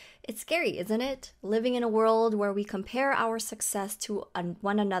over? It's scary, isn't it? Living in a world where we compare our success to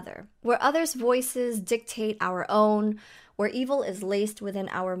one another, where others' voices dictate our own, where evil is laced within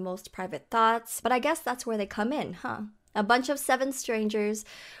our most private thoughts. But I guess that's where they come in, huh? A bunch of 7 strangers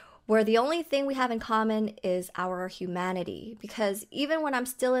where the only thing we have in common is our humanity. Because even when I'm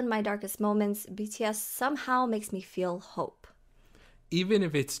still in my darkest moments, BTS somehow makes me feel hope. Even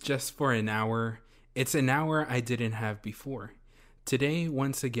if it's just for an hour, it's an hour I didn't have before. Today,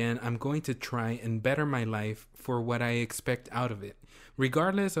 once again, I'm going to try and better my life for what I expect out of it.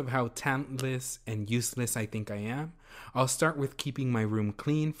 Regardless of how talentless and useless I think I am, I'll start with keeping my room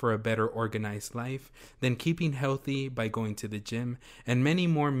clean for a better organized life, then keeping healthy by going to the gym, and many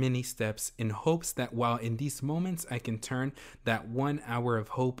more mini steps in hopes that while in these moments I can turn that 1 hour of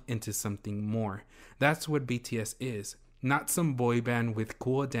hope into something more. That's what BTS is. Not some boy band with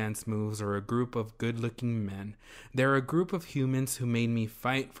cool dance moves or a group of good-looking men. They're a group of humans who made me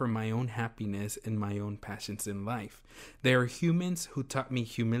fight for my own happiness and my own passions in life. They are humans who taught me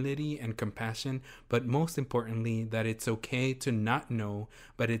humility and compassion, but most importantly, that it's okay to not know,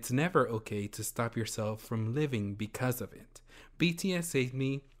 but it's never okay to stop yourself from living because of it. BTS saved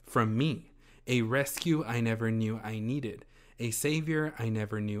me from me, a rescue I never knew I needed, a savior I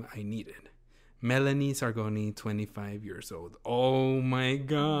never knew I needed. Melanie Sargoni, 25 years old. Oh my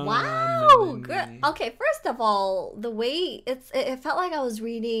God. Wow. Girl. Okay, first of all, the way it felt like I was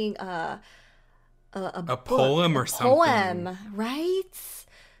reading a book, poem or something. Poem, right?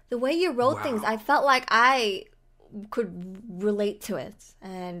 The way you wrote things, I felt like I could relate to it,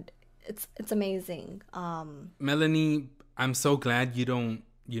 and it's amazing. Melanie, I'm so glad you don't,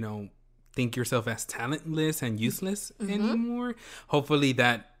 think yourself as talentless and useless anymore. Hopefully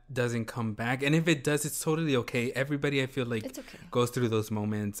that doesn't come back, and if it does, it's totally okay. Everybody, I feel like, it's okay. Goes through those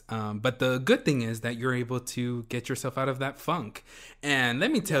moments, but the good thing is that you're able to get yourself out of that funk. And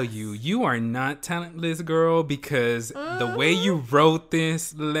let me tell you, you are not talentless, girl, because the way you wrote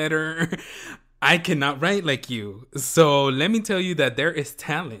this letter, I cannot write like you. So let me tell you that there is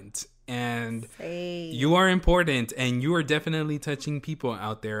talent, and you are important, and you are definitely touching people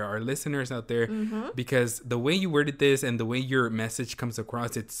out there, our listeners out there, because the way you worded this and the way your message comes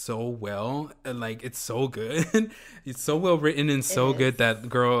across, it's so well, like, it's so good. It's so well written and so good that,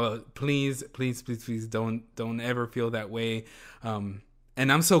 girl, please don't ever feel that way. And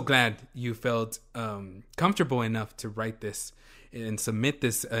I'm so glad you felt comfortable enough to write this and submit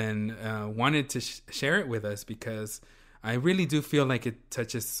this and wanted to share it with us, because I really do feel like it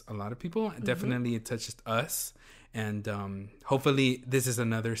touches a lot of people. Definitely it touches us. And hopefully this is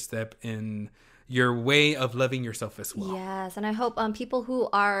another step in your way of loving yourself as well. Yes, and I hope people who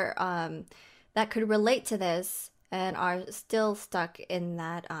are that could relate to this and are still stuck in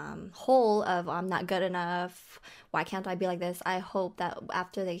that hole of I'm not good enough, why can't I be like this? I hope that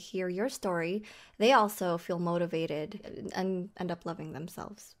after they hear your story, they also feel motivated and end up loving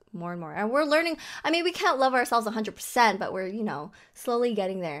themselves more and more. And we're learning, I mean, we can't love ourselves 100%, but we're, slowly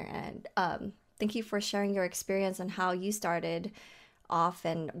getting there. And thank you for sharing your experience and how you started off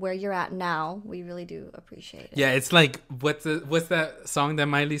and where you're at now. We really do appreciate it. Yeah, it's like, what's that song that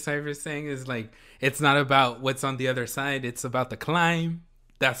Miley Cyrus sang? Is like, it's not about what's on the other side, it's about the climb.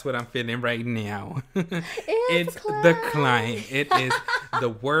 That's what I'm feeling right now. It's the climb. It is the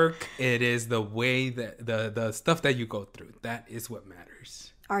work. It is the way that the stuff that you go through. That is what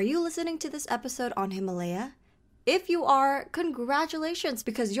matters. Are you listening to this episode on Himalaya? If you are, congratulations,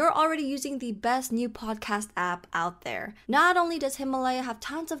 because you're already using the best new podcast app out there. Not only does Himalaya have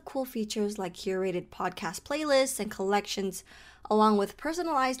tons of cool features like curated podcast playlists and collections, along with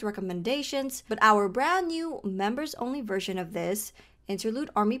personalized recommendations, but our brand new members-only version of this,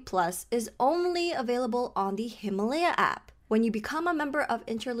 Interlude Army Plus, is only available on the Himalaya app. When you become a member of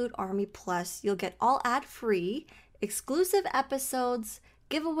Interlude Army Plus, you'll get all ad-free, exclusive episodes,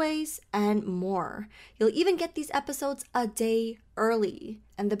 giveaways, and more. You'll even get these episodes a day early.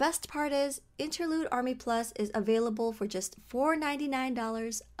 And the best part is, Interlude Army Plus is available for just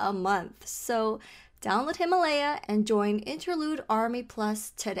 $4.99 a month. So download Himalaya and join Interlude Army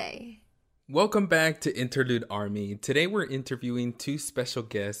Plus today. Welcome back to Interlude Army. Today we're interviewing two special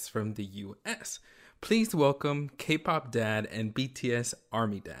guests from the US. Please welcome K-pop dad and BTS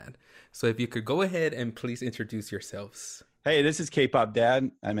Army dad. So if you could go ahead and please introduce yourselves. Hey, this is K-pop dad.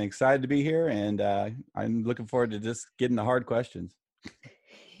 I'm excited to be here, and I'm looking forward to just getting the hard questions.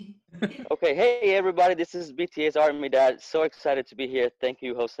 Okay, hey everybody, this is BTS Army dad. So excited to be here. Thank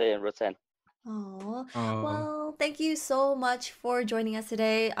you, Jose and Roseanne. Oh, well, thank you so much for joining us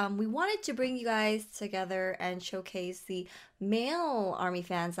today. We wanted to bring you guys together and showcase the male ARMY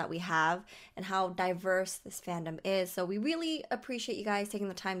fans that we have and how diverse this fandom is. So we really appreciate you guys taking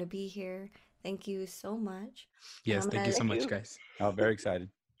the time to be here. Thank you so much. Yes, thank you so much, guys. Oh, very excited.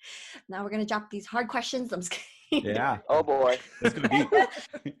 Now we're going to drop these hard questions. I'm just kidding. Yeah. Oh boy. It's going to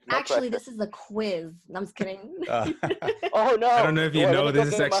be. Actually, this is a quiz. I'm just kidding. Oh no. I don't know if you know,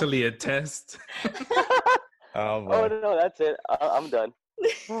 this is actually a test. Oh, boy. Oh no, that's it. I'm done.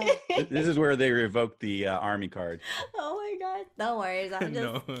 This is where they revoke the Army card. Oh my god. No worries. I'm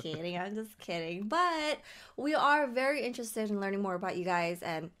just kidding. I'm just kidding. But we are very interested in learning more about you guys.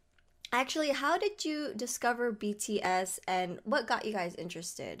 And actually, how did you discover BTS and what got you guys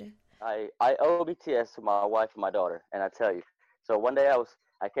interested? I owe BTS to my wife and my daughter, and I tell you. So one day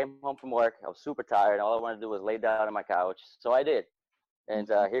I came home from work. I was super tired. All I wanted to do was lay down on my couch. So I did. And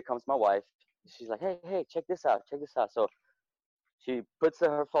here comes my wife. She's like, hey, check this out. So she puts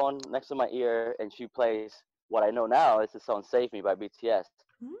her phone next to my ear and she plays what I know now is the song Save Me by BTS.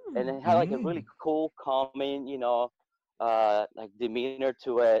 And it had like a really cool, calming, like demeanor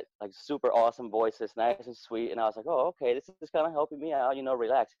to it, like super awesome voices, nice and sweet. And I was like, oh, okay, this is kind of helping me out,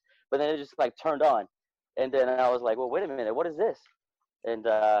 relax. But then it just like turned on. And then I was like, well, wait a minute, what is this? And,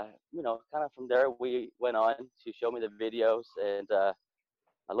 kind of from there, we went on to show me the videos. And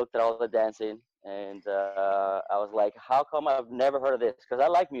I looked at all the dancing. and I was like, how come I've never heard of this? Because I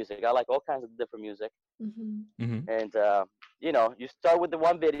like music. I like all kinds of different music. And you start with the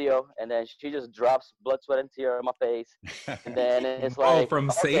one video, and then she just drops blood, sweat, and tear on my face, and then it's like, from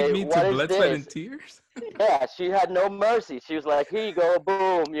okay, Save Me what to is Blood, Sweat, this? and Tears? Yeah, she had no mercy. She was like, here you go,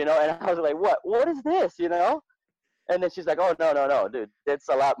 boom, and I was like, what is this, And then she's like, oh, no, dude, it's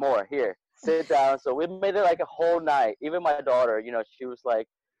a lot more. Here, sit down. So we made it like a whole night. Even my daughter, she was like,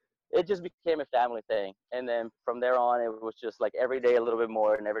 it just became a family thing. And then from there on, it was just like every day a little bit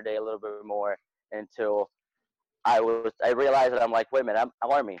more and every day a little bit more until I realized that I'm like, wait a minute, I'm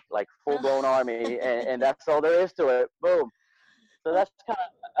Army, like full-blown Army, and that's all there is to it. Boom. So that's kind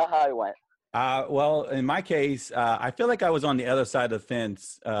of how it went. Well, in my case, I feel like I was on the other side of the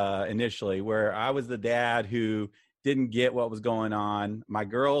fence initially, where I was the dad who didn't get what was going on. My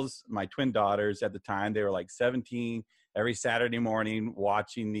girls, my twin daughters at the time, they were like 17, every Saturday morning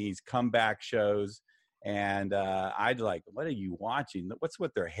watching these comeback shows. And I'd like, what are you watching? What's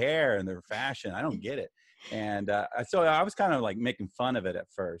with their hair and their fashion? I don't get it. And so I was kind of like making fun of it at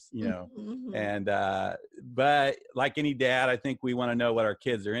first, and but like any dad, I think we want to know what our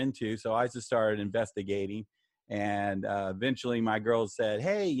kids are into. So I just started investigating, and eventually my girls said,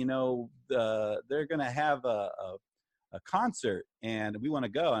 hey, they're going to have a concert and we want to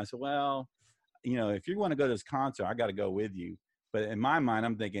go. And I said, well, if you want to go to this concert, I got to go with you. But in my mind,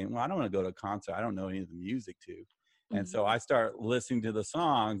 I'm thinking, well, I don't want to go to a concert. I don't know any of the music to. And so I start listening to the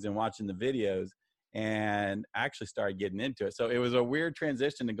songs and watching the videos, and actually started getting into it. So it was a weird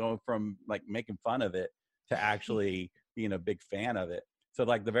transition to go from like making fun of it to actually being a big fan of it. So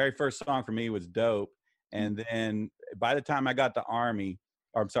like the very first song for me was Dope. And then by the time I got to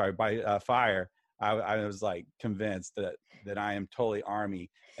Fire, I was like convinced that I am totally Army.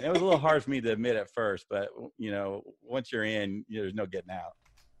 And it was a little hard for me to admit at first, but once you're in, there's no getting out.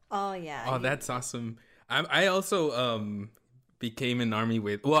 Oh yeah. Oh, that's awesome. I also became an Army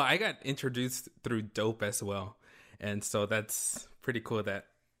I got introduced through Dope as well, and so that's pretty cool that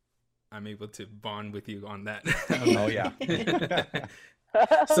I'm able to bond with you on that. Oh yeah.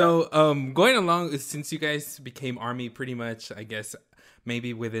 So going along, since you guys became Army pretty much, I guess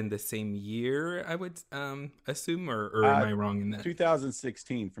maybe within the same year, I would assume, or am I wrong in that?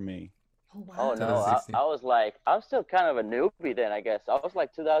 2016 for me. Oh wow. Oh no, I was like, I was still kind of a newbie then, I guess. I was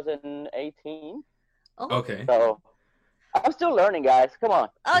like 2018. Oh, okay. So I'm still learning, guys. Come on.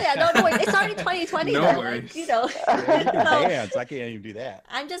 Oh yeah, no, wait. It's already 2020. No then. worries. You can dance. I can't even do that.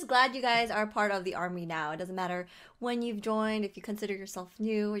 I'm just glad you guys are part of the Army now. It doesn't matter when you've joined. If you consider yourself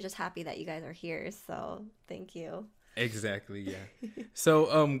new, we're just happy that you guys are here. So thank you. Exactly, yeah.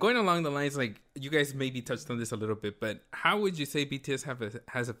 So going along the lines, like you guys maybe touched on this a little bit, but how would you say BTS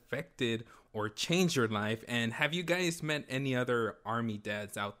has affected or changed your life? And have you guys met any other Army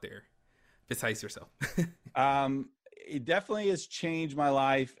dads out there besides yourself? It definitely has changed my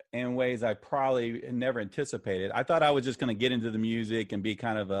life in ways I probably never anticipated. I thought I was just going to get into the music and be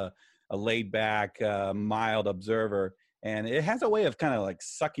kind of a laid back, mild observer. And it has a way of kind of like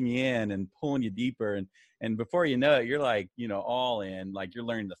sucking you in and pulling you deeper. And before you know it, you're like, all in, like you're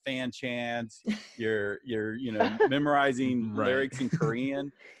learning the fan chants, you're memorizing lyrics in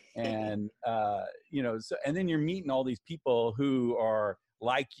Korean. And, and then you're meeting all these people who are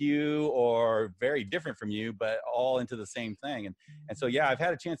like you or very different from you, but all into the same thing. And so, yeah, I've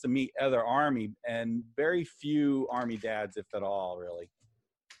had a chance to meet other Army, and very few Army dads, if at all, really.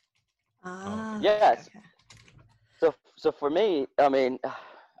 Yes. So for me, I mean,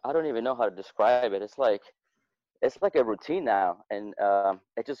 I don't even know how to describe it. It's like a routine now, and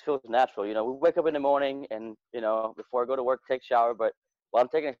it just feels natural. We wake up in the morning, and before I go to work, take a shower. But while I'm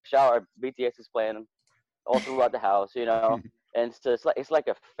taking a shower, BTS is playing all throughout the house. And so it's like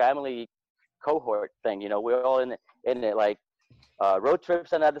a family cohort thing. We're all in it. Like road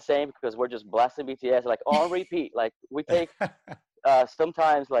trips are not the same because we're just blasting BTS like on repeat. Like we take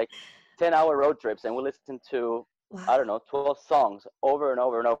sometimes like 10-hour road trips, and we listen to I don't know 12 songs over and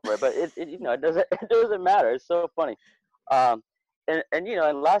over and over. But it doesn't matter. It's so funny. And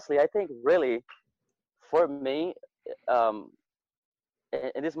lastly, I think really for me, and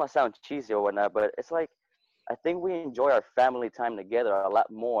this might sound cheesy or whatnot, but it's like I think we enjoy our family time together a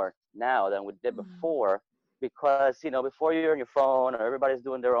lot more now than we did before, because before you're on your phone or everybody's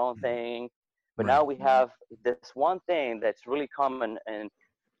doing their own thing, but now we have this one thing that's really common and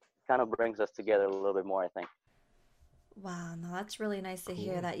kind of brings us together a little bit more, I think. Wow, no, that's really nice to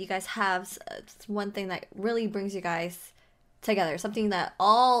hear that you guys have one thing that really brings you guys together, something that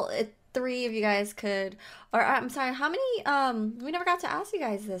all three of you guys could, or I'm sorry, how many, we never got to ask you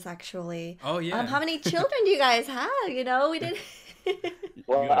guys this actually. Oh yeah. How many children do you guys have? We didn't.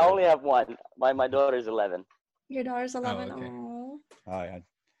 Well, You I are- only have one. My daughter's 11. Your daughter's 11. okay. Oh. Oh yeah,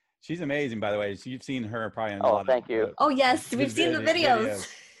 she's amazing. By the way, so you've seen her probably in a Oh, lot thank you. of Oh yes, his we've seen the videos.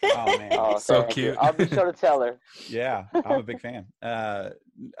 Oh man, Oh, So thank you. cute. I'll be sure to tell her. yeah, I'm a big fan.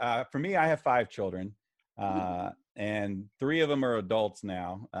 For me, I have 5 children, and 3 of them are adults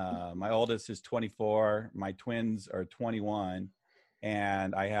now. My oldest is 24. My twins are 21,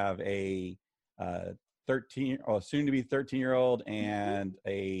 and I have a 13, or soon to be 13-year-old, and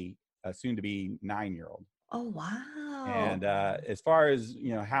a soon to be 9-year-old. Oh wow. And as far as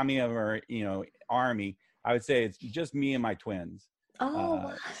how many of them are Army, I would say it's just me and my twins. Oh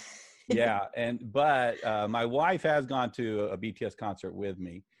wow. Yeah, but my wife has gone to a BTS concert with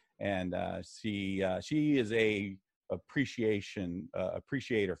me, and she is a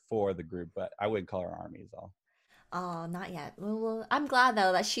appreciator for the group, but I wouldn't call her Army is all. Oh, not yet. Well, I'm glad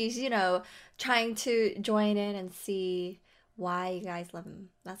though that she's, trying to join in and see why you guys love him.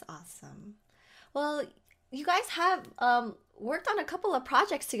 That's awesome. Well, you guys have worked on a couple of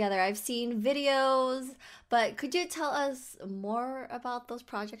projects together. I've seen videos, but could you tell us more about those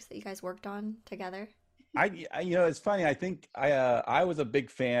projects that you guys worked on together? I it's funny. I think I was a big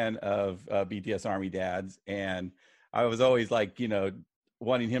fan of BTS Army Dads, and I was always like,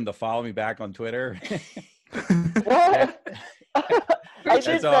 wanting him to follow me back on Twitter. What? I And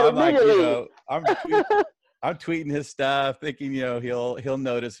did so that I'm like, immediately. I'm tweeting his stuff, thinking, he'll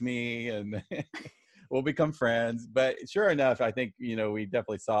notice me and we'll become friends. But sure enough, I think, we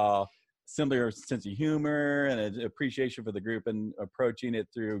definitely saw similar sense of humor and an appreciation for the group and approaching it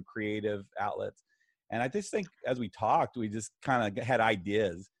through creative outlets. And I just think as we talked, we just kind of had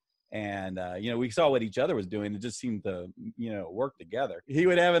ideas. And, we saw what each other was doing. It just seemed to, work together. He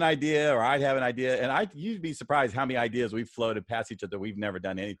would have an idea or I'd have an idea. And you'd be surprised how many ideas we've floated past each other we've never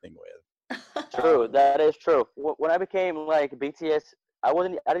done anything with. True, that is true. When I became like BTS, I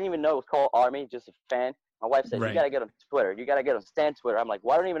didn't even know it was called Army, just a fan. My wife said, Right. "You gotta get on Twitter. You gotta get on Stan Twitter." I'm like,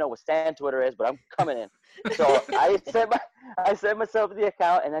 "Well, I don't even know what Stan Twitter is, but I'm coming in." So I set myself the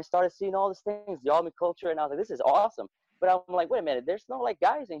account, and I started seeing all these things, the Army culture, and I was like, "This is awesome." But I'm like, "Wait a minute, there's no like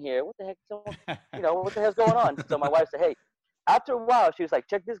guys in here. What the heck? What the hell's going on?" So my wife said, "Hey." After a while, she was like,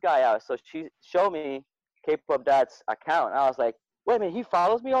 "Check this guy out." So she showed me K-pop Dad's account, and I was like, "Wait a minute, he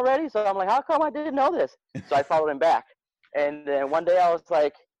follows me already?" So I'm like, "How come I didn't know this?" So I followed him back, and then one day I was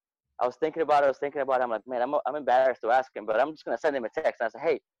thinking about it. I'm like, man, I'm embarrassed to ask him, but I'm just gonna send him a text. And I said,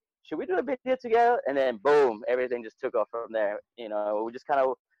 "Hey, should we do a video together?" And then boom, everything just took off from there. We just kind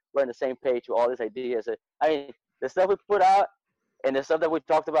of were on the same page with all these ideas. I mean, the stuff we put out and the stuff that we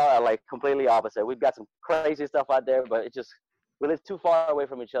talked about are like completely opposite. We've got some crazy stuff out there, but we live too far away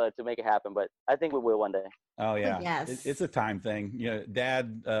from each other to make it happen. But I think we will one day. Oh yeah, Yes. it's a time thing.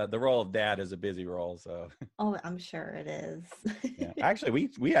 Dad, the role of dad is a busy role. So Oh, I'm sure it is. yeah, actually,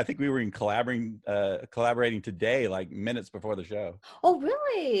 I think we were collaborating today, like minutes before the show. Oh,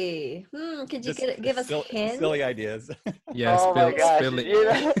 really? Could you Just give us hints? silly ideas. Yeah, Oh my gosh, spill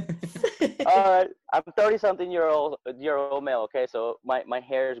it. All right, I'm 30-something-year-old male. Okay, so my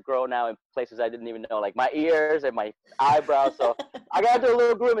hair's grown now in places I didn't even know, like my ears and my eyebrows. So I gotta do a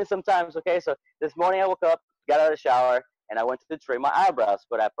little grooming sometimes. Okay, so this morning I woke up, got out of the shower, and I went to trim my eyebrows.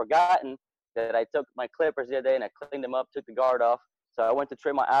 But I've forgotten that I took my clippers the other day and I cleaned them up, took the guard off. So I went to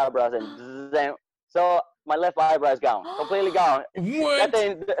trim my eyebrows and so my left eyebrow's gone, completely gone. What?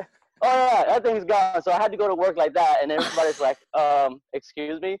 That thing's gone. So I had to go to work like that, and everybody's like,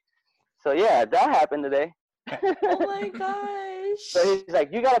 excuse me. So yeah, that happened today. Oh my gosh. So he's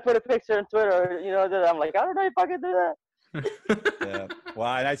like, you gotta put a picture on Twitter, that I'm like, I don't know if I can do that. Yeah.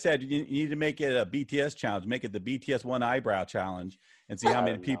 Well, and I said you need to make it a BTS challenge. Make it the BTS one eyebrow challenge, and see how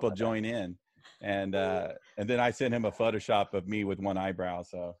many people join in. And then I sent him a Photoshop of me with one eyebrow.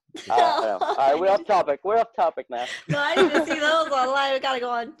 So All right, we're off topic. We're off topic now. No, I need to see those online. We gotta go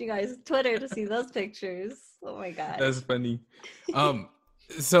on you guys' Twitter to see those pictures. Oh my god. That's funny.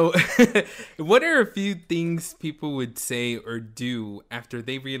 So what are a few things people would say or do after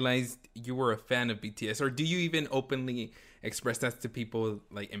they realized you were a fan of BTS? Or do you even openly express that to people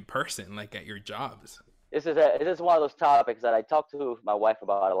like in person, like at your jobs? This is one of those topics that I talk to my wife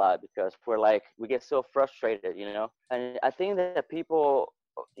about a lot because we get so frustrated, And I think that people,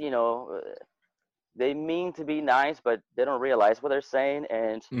 they mean to be nice, but they don't realize what they're saying.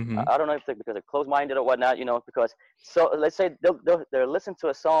 And I don't know if it's because they're closed-minded or whatnot, because so let's say they'll listen to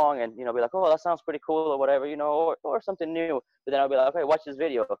a song and, be like, oh, that sounds pretty cool or whatever, or something new. But then I'll be like, okay, watch this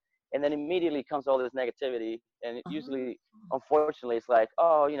video. And then immediately comes all this negativity. And usually, unfortunately, it's like,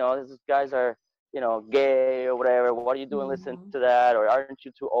 oh, these guys are, gay or whatever. What are you doing listening to that? Or aren't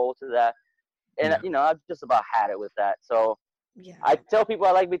you too old to that? And, I've just about had it with that. So Yeah. I tell people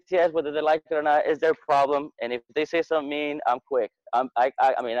I like BTS whether they like it or not is their problem. And if they say something mean, I'm quick. I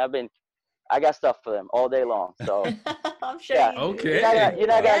mean I got stuff for them all day long. So I'm sure yeah, you Okay. you're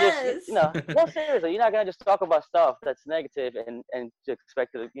not gonna just Yes. no seriously, you're not gonna just talk about stuff that's negative and to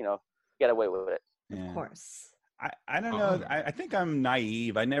expect to get away with it. do. Of Yeah. course. I don't know. I think I'm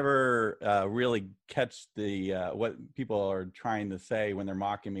naive. I never really catch the what people are trying to say when they're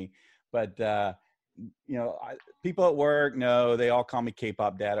mocking me. But people at work know they all call me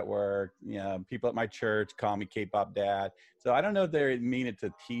K-pop dad at work. People at my church call me K-pop dad. So I don't know if they mean it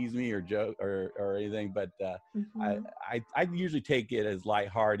to tease me or joke or anything. But Mhm. I usually take it as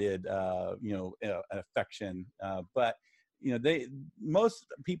lighthearted, affection. But most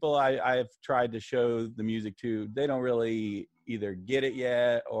people I've tried to show the music to, they don't really either get it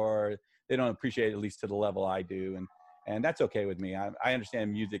yet or they don't appreciate it, at least to the level I do, and that's okay with me. I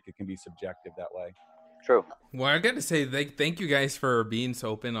understand music, it can be subjective that way. True. Well, I got to say, thank you guys for being so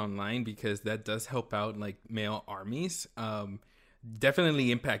open online, because that does help out like male armies. Definitely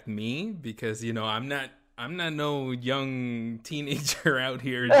impact me, because I'm not no young teenager out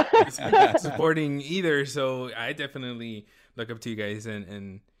here supporting either. So I definitely look up to you guys,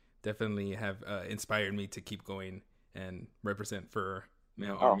 and definitely have inspired me to keep going and represent for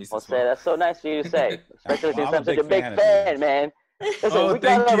male armies Well, as well. say that's so nice for you to say, especially Well, since I'm I'm such a a big fan of fan, yours. man. Listen, Oh, we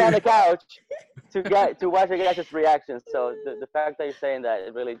got thank on you. the couch to watch your guys' reactions. So the fact that you're saying that,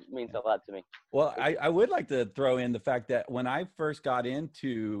 it really means a lot to me. Well, I would like to throw in the fact that when I first got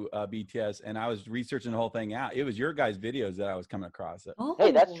into BTS and I was researching the whole thing out, it was your guys' videos that I was coming across. Oh,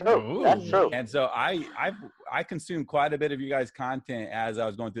 Hey, that's true. That's true. And so I consumed quite a bit of you guys' content as I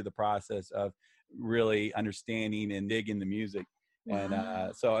was going through the process of really understanding and digging the music. Wow.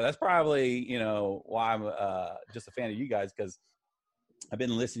 And so that's probably why I'm just a fan of you guys, because I've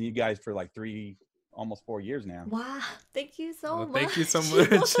been listening to you guys for like almost 4 years now. Wow, thank you so Well, much. thank you so much.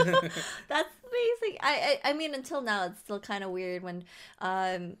 That's amazing. I mean, until now, it's still kind of weird when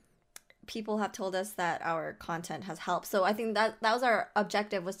people have told us that our content has helped. So I think that was our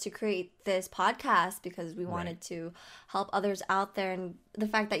objective, was to create this podcast because we wanted to help others out there. And the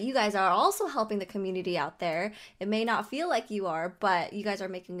fact that you guys are also helping the community out there, it may not feel like you are, but you guys are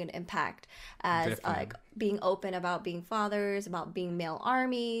making an impact as Definitely. like being open about being fathers, about being male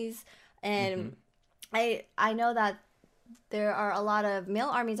armies. And I know that there are a lot of male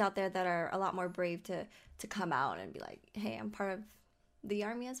armies out there that are a lot more brave to come out and be like, hey, I'm part of the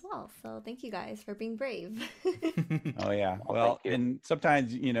army as well. So thank you guys for being brave. Oh yeah. Well, Well, thank you. and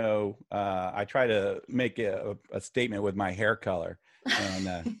sometimes, I try to make a statement with my hair color,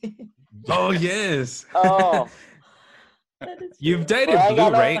 and Oh yes, Oh, That is you've true. dyed well, I it ain't blue,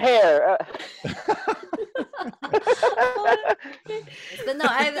 got no right? hair. But no,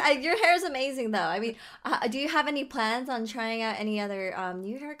 your hair is amazing though. I mean, do you have any plans on trying out any other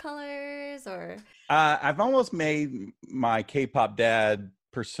new hair colors or? I've almost made my K-pop dad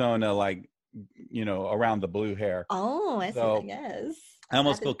persona like, around the blue hair. Oh, I see. So, Yes. I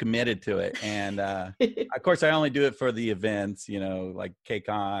almost feel committed to it, and of course, I only do it for the events, like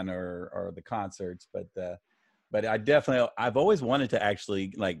KCON or the concerts. But I've always wanted to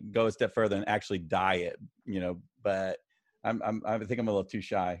actually like go a step further and actually dye it, But I think I'm a little too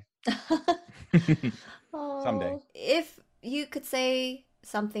shy. Someday. If you could say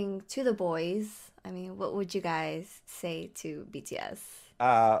something to the boys, I mean, what would you guys say to BTS?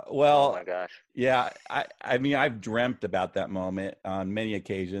 Well, Oh my gosh. yeah, I mean, I've dreamt about that moment on many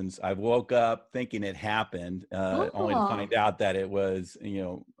occasions. I've woke up thinking it happened, only to Aw. find out that it was,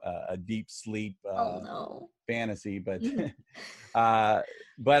 a deep sleep Oh no. fantasy. But, Mhm.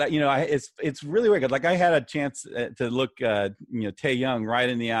 it's really weird. Like I had a chance to look, Taehyung right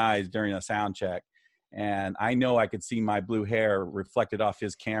in the eyes during a sound check, and I know I could see my blue hair reflected off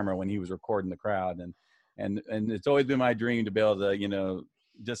his camera when he was recording the crowd, and it's always been my dream to be able to,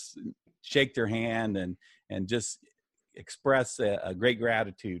 just shake their hand and just express a great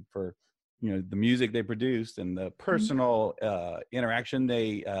gratitude for, the music they produced and the personal interaction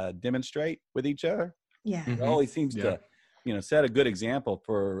they demonstrate with each other. Yeah. It always seems Yeah. to, set a good example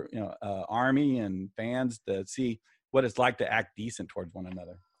for, Army and fans to see what it's like to act decent towards one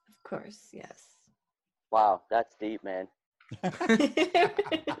another. Of course. Yes. Wow, that's deep, man.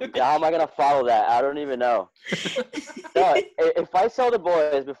 How am I gonna follow that? I don't even know. No, if I saw the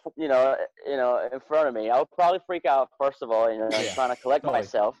boys before, in front of me, I would probably freak out. First of all, Yeah, trying to collect totally.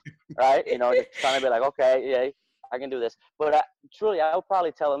 myself, right? Just trying to be like, okay, yeah, I can do this. But truly, I would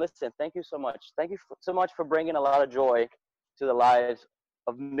probably tell them, listen, thank you so much. Thank you so much for bringing a lot of joy to the lives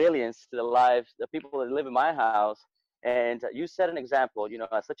of millions, to the people that live in my house. And you set an example.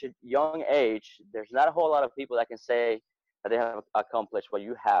 At such a young age, there's not a whole lot of people that can say that they have accomplished what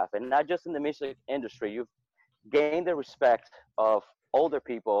you have, and not just in the music industry. You've gained the respect of older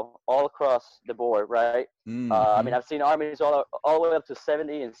people all across the board, right? I mean, I've seen armies all the way up to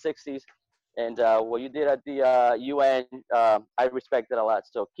 70 and 60s, and what you did at the UN, I respect that a lot.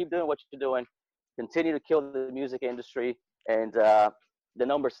 So keep doing what you're doing, continue to kill the music industry, and the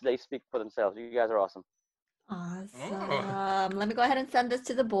numbers, they speak for themselves. You guys are awesome. Awesome. Let me go ahead and send this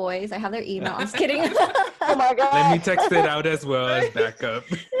to the boys. I have their email. I'm just kidding. Oh my God. Let me text it out as well as backup.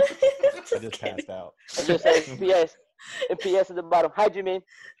 I just passed out. I just say PS, and PS at the bottom. Hi, Jimin.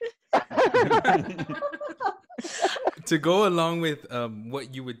 To go along with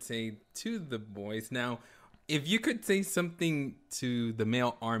what you would say to the boys now, if you could say something to the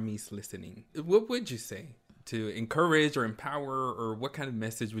male armies listening, what would you say to encourage or empower, or what kind of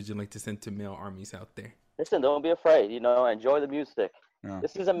message would you like to send to male armies out there? Listen, don't be afraid. Enjoy the music. Yeah.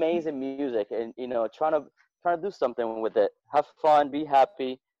 This is amazing music, and trying to do something with it. Have fun, be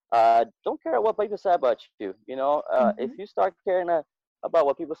happy. Don't care what people say about you. If you start caring about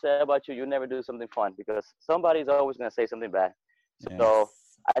what people say about you, you'll never do something fun, because somebody's always gonna say something bad. So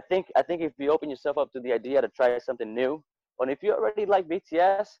I think if you open yourself up to the idea to try something new, and if you already like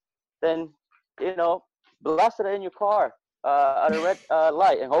BTS, then blast it in your car at a red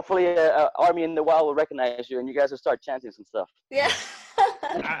light, and hopefully Army in the Wild will recognize you, and you guys will start chanting some stuff. Yeah.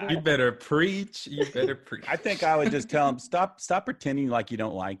 You better preach. You better preach. I think I would just tell them, stop pretending like you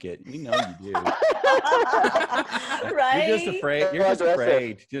don't like it. You know you do. Right? You're just afraid. You're just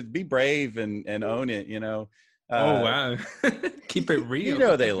afraid. Just be brave and own it. Oh wow. Keep it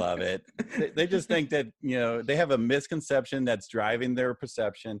real. They love it. They just think that they have a misconception that's driving their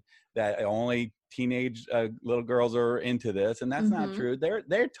perception that only teenage little girls are into this, and that's not true.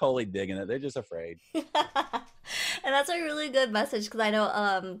 They're totally digging it. They're just afraid. And that's a really good message, because I know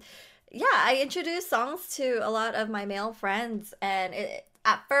I introduced songs to a lot of my male friends, and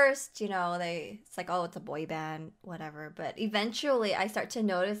at first, it's like, oh, it's a boy band, whatever. But eventually I start to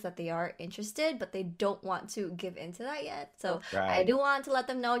notice that they are interested, but they don't want to give into that yet. So I do want to let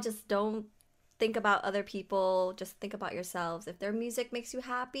them know, just don't think about other people, just think about yourselves. If their music makes you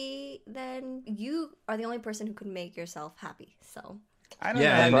happy, then you are the only person who can make yourself happy. So I don't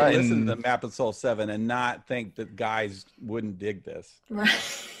know how to listen to Map of Soul 7 and not think that guys wouldn't dig this. Right.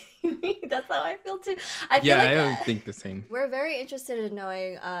 That's how I feel too. I don't think the same. We're very interested in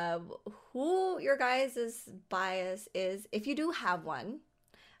knowing who your guys' bias is, if you do have one.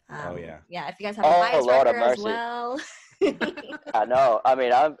 Yeah, if you guys have a bias writer as well. I know. I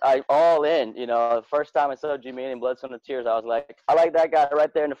mean, I'm all in. The first time I saw Jimin in Blood, Sweat, and Tears, I was like, I like that guy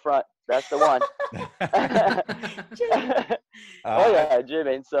right there in the front. That's the one.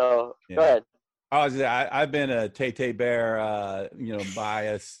 Jimin. So go ahead. I've been a Tay Tay Bear,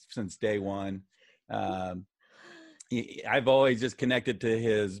 bias since day one. I've always just connected to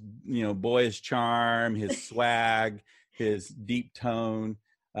his, boyish charm, his swag, his deep tone,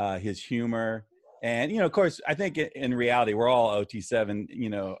 his humor. And, of course, I think in reality, we're all OT7,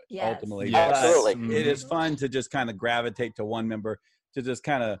 ultimately. Yes. Absolutely. It is fun to just kind of gravitate to one member, to just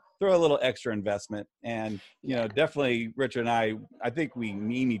kind of throw a little extra investment. And, definitely Richard and I think we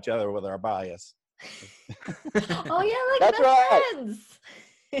mean each other with our bias. Oh, yeah, that's best right. friends.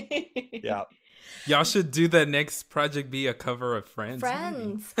 Yeah. Y'all should do the next project be a cover of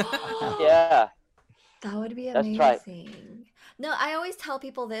Friends. Yeah. That would be amazing. That's right. No, I always tell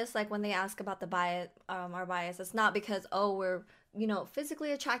people this, like when they ask about the bias, our bias, it's not because, we're,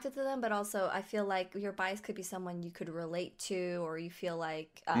 physically attracted to them, but also I feel like your bias could be someone you could relate to, or you feel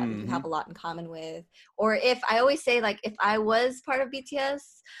like you have a lot in common with. Or if I always say, like, if I was part of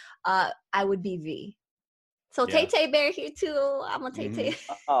BTS, I would be V. So Tay Tay Bear here too. I'm a Tay Tay.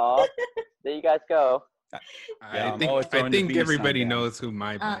 Oh, there you guys go. I think everybody knows who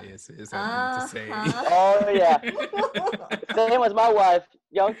my bias is. I need to say. Oh yeah. Same as my wife,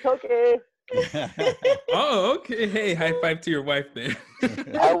 Young Cookie. Oh, okay. Hey, high five to your wife then.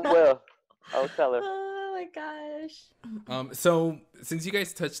 I will. I'll tell her. Oh my gosh. So since you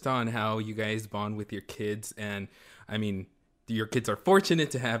guys touched on how you guys bond with your kids, and I mean, your kids are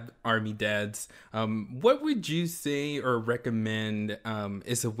fortunate to have Army dads, what would you say or recommend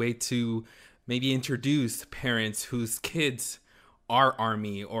is a way to maybe introduce parents whose kids are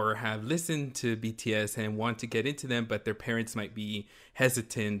Army or have listened to BTS and want to get into them, but their parents might be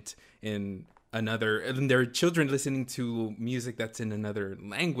hesitant and their children listening to music that's in another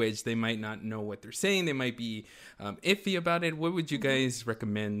language, they might not know what they're saying. They might be iffy about it. What would you guys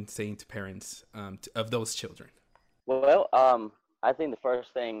recommend saying to parents of those children? Well, I think the first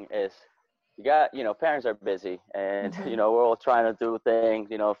thing is parents are busy, and we're all trying to do things,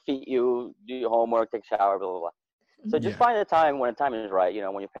 feed you, do your homework, take a shower, blah blah blah. So just Yeah. find a time when the time is right. You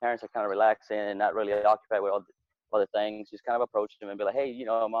know, when your parents are kind of relaxing and not really occupied with all the other things, just kind of approach them and be like, hey, you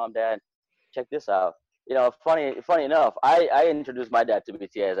know, mom, dad, check this out. You know, funny enough, I introduced my dad to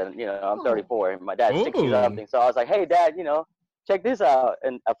BTS, and you know, I'm Oh. 34, and my dad's 60 Oh. something. So I was like, hey, dad, you know, check this out.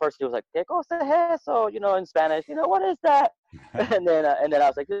 And at first he was like, ¿Qué cosa es eso? You know, in Spanish, you know, what is that? And then I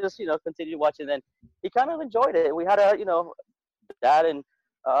was like, just, you know, continue watching. Then he kind of enjoyed it. We had a, you know, dad and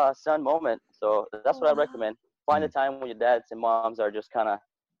son moment. So that's what I recommend. Find a time when your dads and moms are just kind of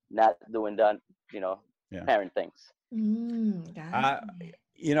not doing done, you know, Yeah. parent things. Got it.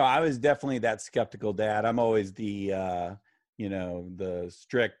 You know, I was definitely that skeptical dad. I'm always the, you know, the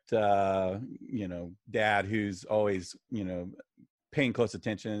strict, you know, dad who's always, you know, paying close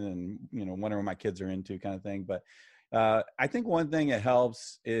attention and, you know, wondering what my kids are into kind of thing. But I think one thing that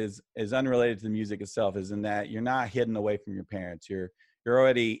helps is unrelated to the music itself, is in that you're not hidden away from your parents. You're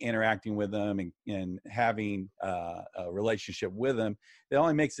already interacting with them and having a relationship with them. It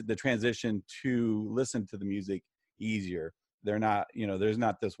only makes it the transition to listen to the music easier. They're not, you know, there's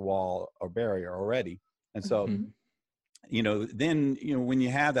not this wall or barrier already. And so, you know, then, you know, when you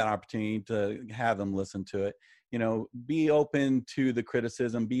have that opportunity to have them listen to it, you know, be open to the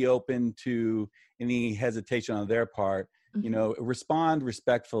criticism, be open to any hesitation on their part, you know, respond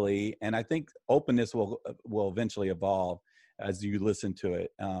respectfully. And I think openness will eventually evolve as you listen to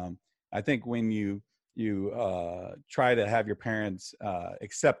it. I think when you try to have your parents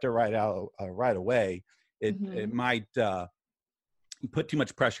accept it right away, it might put too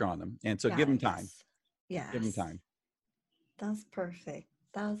much pressure on them. And so give them time. Yes. Give them time. That's perfect.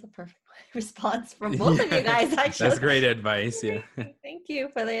 That was a perfect response from both of you guys, actually. That's great advice. Yeah. Thank you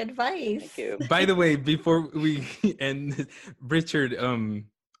for the advice. Thank you. By the way, before we end, Richard,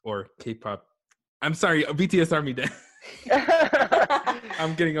 or K-pop, I'm sorry, BTS Army Dad.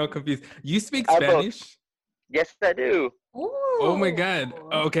 I'm getting all confused. You speak Spanish? Yes, I do. Ooh. Oh my God.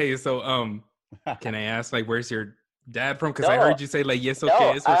 Okay, so can I ask, like, where's your dad from? Because I No. heard you say like yes,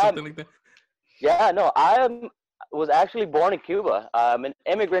 okay, or something like that. Yeah, no, was actually born in Cuba. I'm an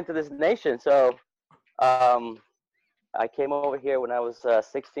immigrant to this nation, so I came over here when I was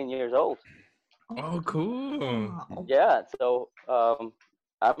 16 years old. Oh, cool. Wow. Yeah, so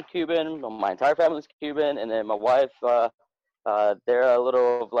I'm Cuban. My entire family's Cuban, and then my wife, they're a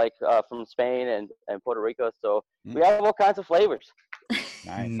little like from Spain and Puerto Rico. So we have all kinds of flavors.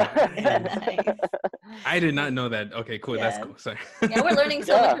 Nice. Nice. I did not know that. Okay, cool. Yes. That's cool. Sorry. Yeah, we're learning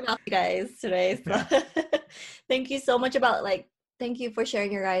so Yeah. much about you guys today. So thank you so much thank you for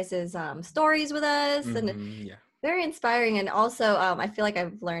sharing your guys' stories with us. And Yeah. very inspiring. And also, I feel like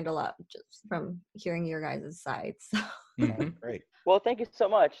I've learned a lot just from hearing your guys' sides. So. Great. Well, thank you so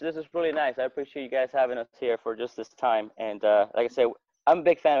much. This is really nice. I appreciate you guys having us here for just this time. And like I said, I'm a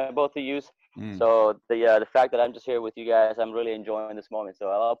big fan of both of you. So the fact that I'm just here with you guys, I'm really enjoying this moment. So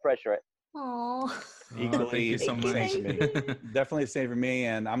I'll pressure it. Aw. Thank you so Thank you, much. thank you. Definitely the same for me.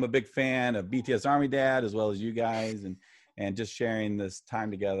 And I'm a big fan of BTS Army Dad as well as you guys. And just sharing this time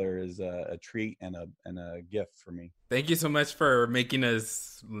together is a treat and a gift for me. Thank you so much for making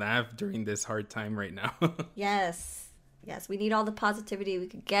us laugh during this hard time right now. Yes, we need all the positivity we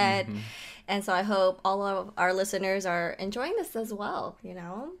could get. And so I hope all of our listeners are enjoying this as well, you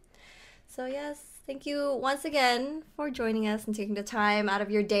know? So yes, thank you once again for joining us and taking the time out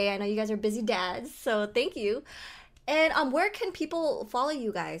of your day. I know you guys are busy dads, so thank you. And where can people follow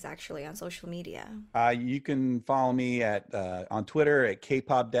you guys actually on social media? You can follow me on Twitter at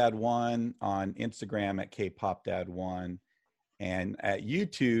KPopDad1, on Instagram at KPopDad1, and at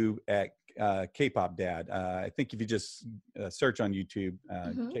YouTube at K-pop Dad. I think if you just search on YouTube,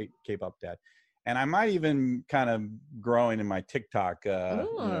 K-pop Dad, and I might even kind of growing in my TikTok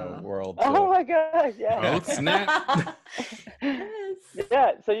world. So. Oh my gosh! Yeah. Oh, snap. Yes.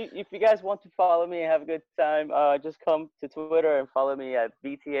 Yeah. So if you guys want to follow me and have a good time, just come to Twitter and follow me at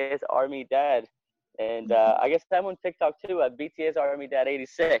BTS Army Dad, and I guess I'm on TikTok too at BTS Army Dad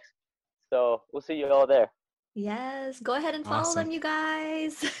 86. So we'll see you all there. Yes, go ahead and follow Awesome. them, you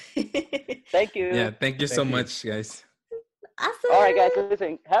guys. Thank you. Yeah, thank you so you. much, guys. Awesome. All right, guys.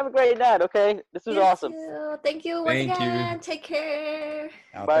 Listen. Have a great night. Okay. This was You awesome. too. Thank you once Thank you. again. Take care.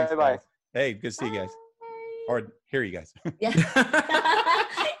 Oh, Bye, thanks, bye. guys. Hey, good to see you guys. Or hear you guys. Yeah.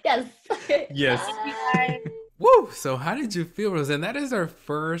 Yes. Yes. Bye. Woo! So how did you feel, Roseanne? That is our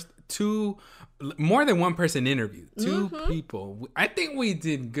first 2 more than one person interviewed, two people. I think we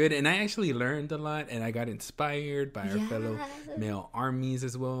did good, and I actually learned a lot, and I got inspired by our fellow male armies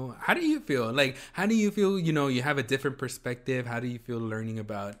as well. How do you feel? Like, how do you feel, you know, you have a different perspective? How do you feel learning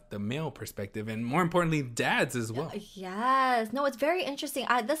about the male perspective, and more importantly, dads as well? Yes. No, it's very interesting.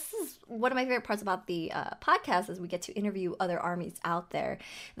 This is one of my favorite parts about the podcast is we get to interview other armies out there.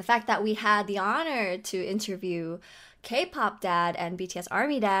 The fact that we had the honor to interview K-pop dad and BTS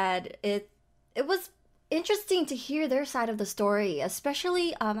army dad, it was interesting to hear their side of the story,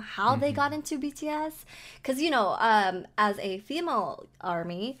 especially how they got into BTS. Because, you know, as a female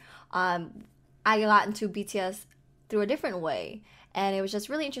army, I got into BTS through a different way. And it was just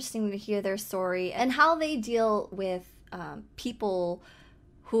really interesting to hear their story and how they deal with people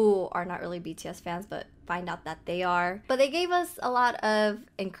who are not really BTS fans, but find out that they are. But they gave us a lot of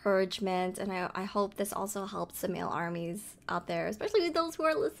encouragement, and I hope this also helps the male armies out there, especially those who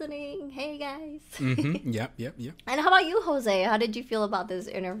are listening. Hey, guys. Yep. And how about you, Jose? How did you feel about this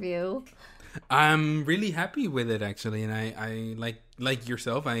interview? I'm really happy with it, actually. And I like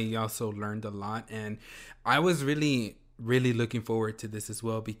yourself, I also learned a lot. And I was really, really looking forward to this as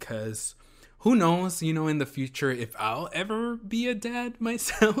well, because who knows, you know, in the future if I'll ever be a dad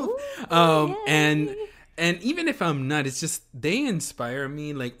myself. Ooh, and even if I'm not, it's just they inspire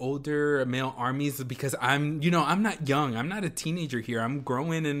me, like older male armies, because I'm not young. I'm not a teenager here. I'm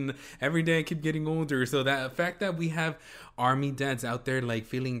growing, and every day I keep getting older. So that fact that we have army dads out there, like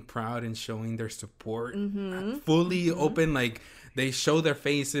feeling proud and showing their support, fully open, like they show their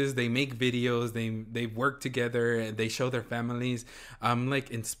faces, they make videos, they work together, and they show their families. I'm like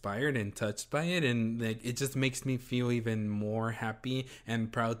inspired and touched by it, and like it just makes me feel even more happy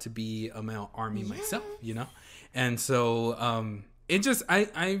and proud to be a male army myself, you know? And so it just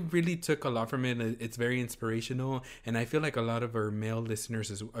I really took a lot from it. It's very inspirational, and I feel like a lot of our male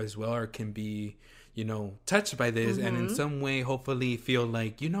listeners as well can be, you know, touched by this and in some way hopefully feel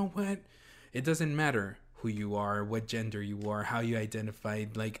like, you know what, it doesn't matter who you are, what gender you are, how you identify.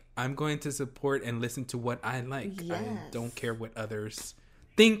 Like, I'm going to support and listen to what I like. I don't care what others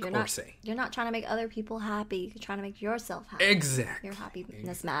think or say. You're not trying to make other people happy. You're trying to make yourself happy. Exactly. Your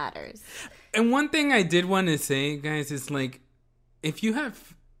happiness matters. And one thing I did want to say, guys, is like, if you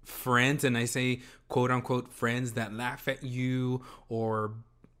have friends, and I say quote unquote friends, that laugh at you or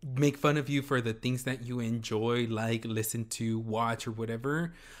make fun of you for the things that you enjoy, like listen to, watch, or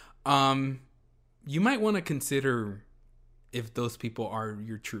whatever, you might want to consider if those people are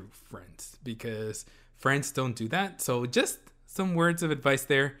your true friends, because friends don't do that. So just some words of advice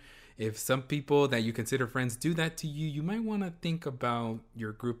there. If some people that you consider friends do that to you, you might want to think about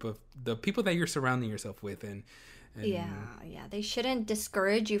your group of the people that you're surrounding yourself with. And yeah, they shouldn't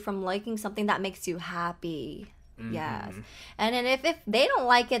discourage you from liking something that makes you happy. Yes. And then if they don't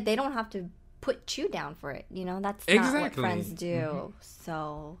like it, they don't have to put you down for it, you know. That's not what friends do.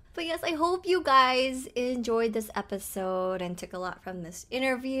 So, but yes, I hope you guys enjoyed this episode and took a lot from this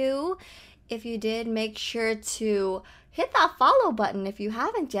interview. If you did, make sure to hit that follow button if you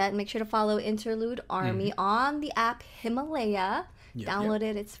haven't yet. Make sure to follow Interlude Army on the app Himalaya. Download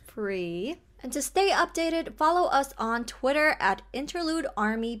it, it's free. And to stay updated, follow us on Twitter at Interlude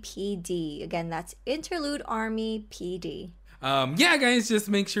Army PD. Again, that's Interlude Army PD. Yeah, guys, just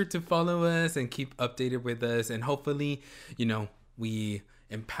make sure to follow us and keep updated with us. And hopefully, you know, we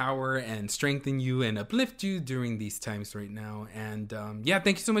empower and strengthen you and uplift you during these times right now. And yeah,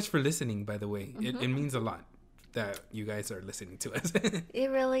 thank you so much for listening, by the way. It means a lot that you guys are listening to us. It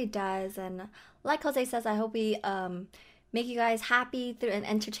really does. And like Jose says, I hope we make you guys happy and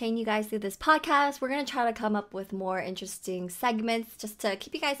entertain you guys through this podcast. We're going to try to come up with more interesting segments just to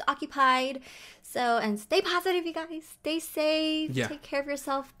keep you guys occupied. So, and stay positive, you guys. Stay safe. Yeah. Take care of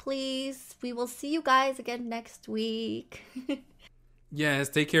yourself, please. We will see you guys again next week. Yes,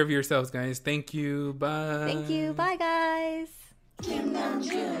 take care of yourselves, guys. Thank you. Bye. Thank you. Bye, guys. Kim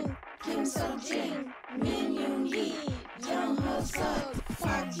Namjoon, Kim Seokjin, Min Yoongi, Jung Ho Seok,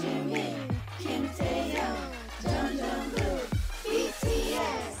 Park Jimin, Kim Tae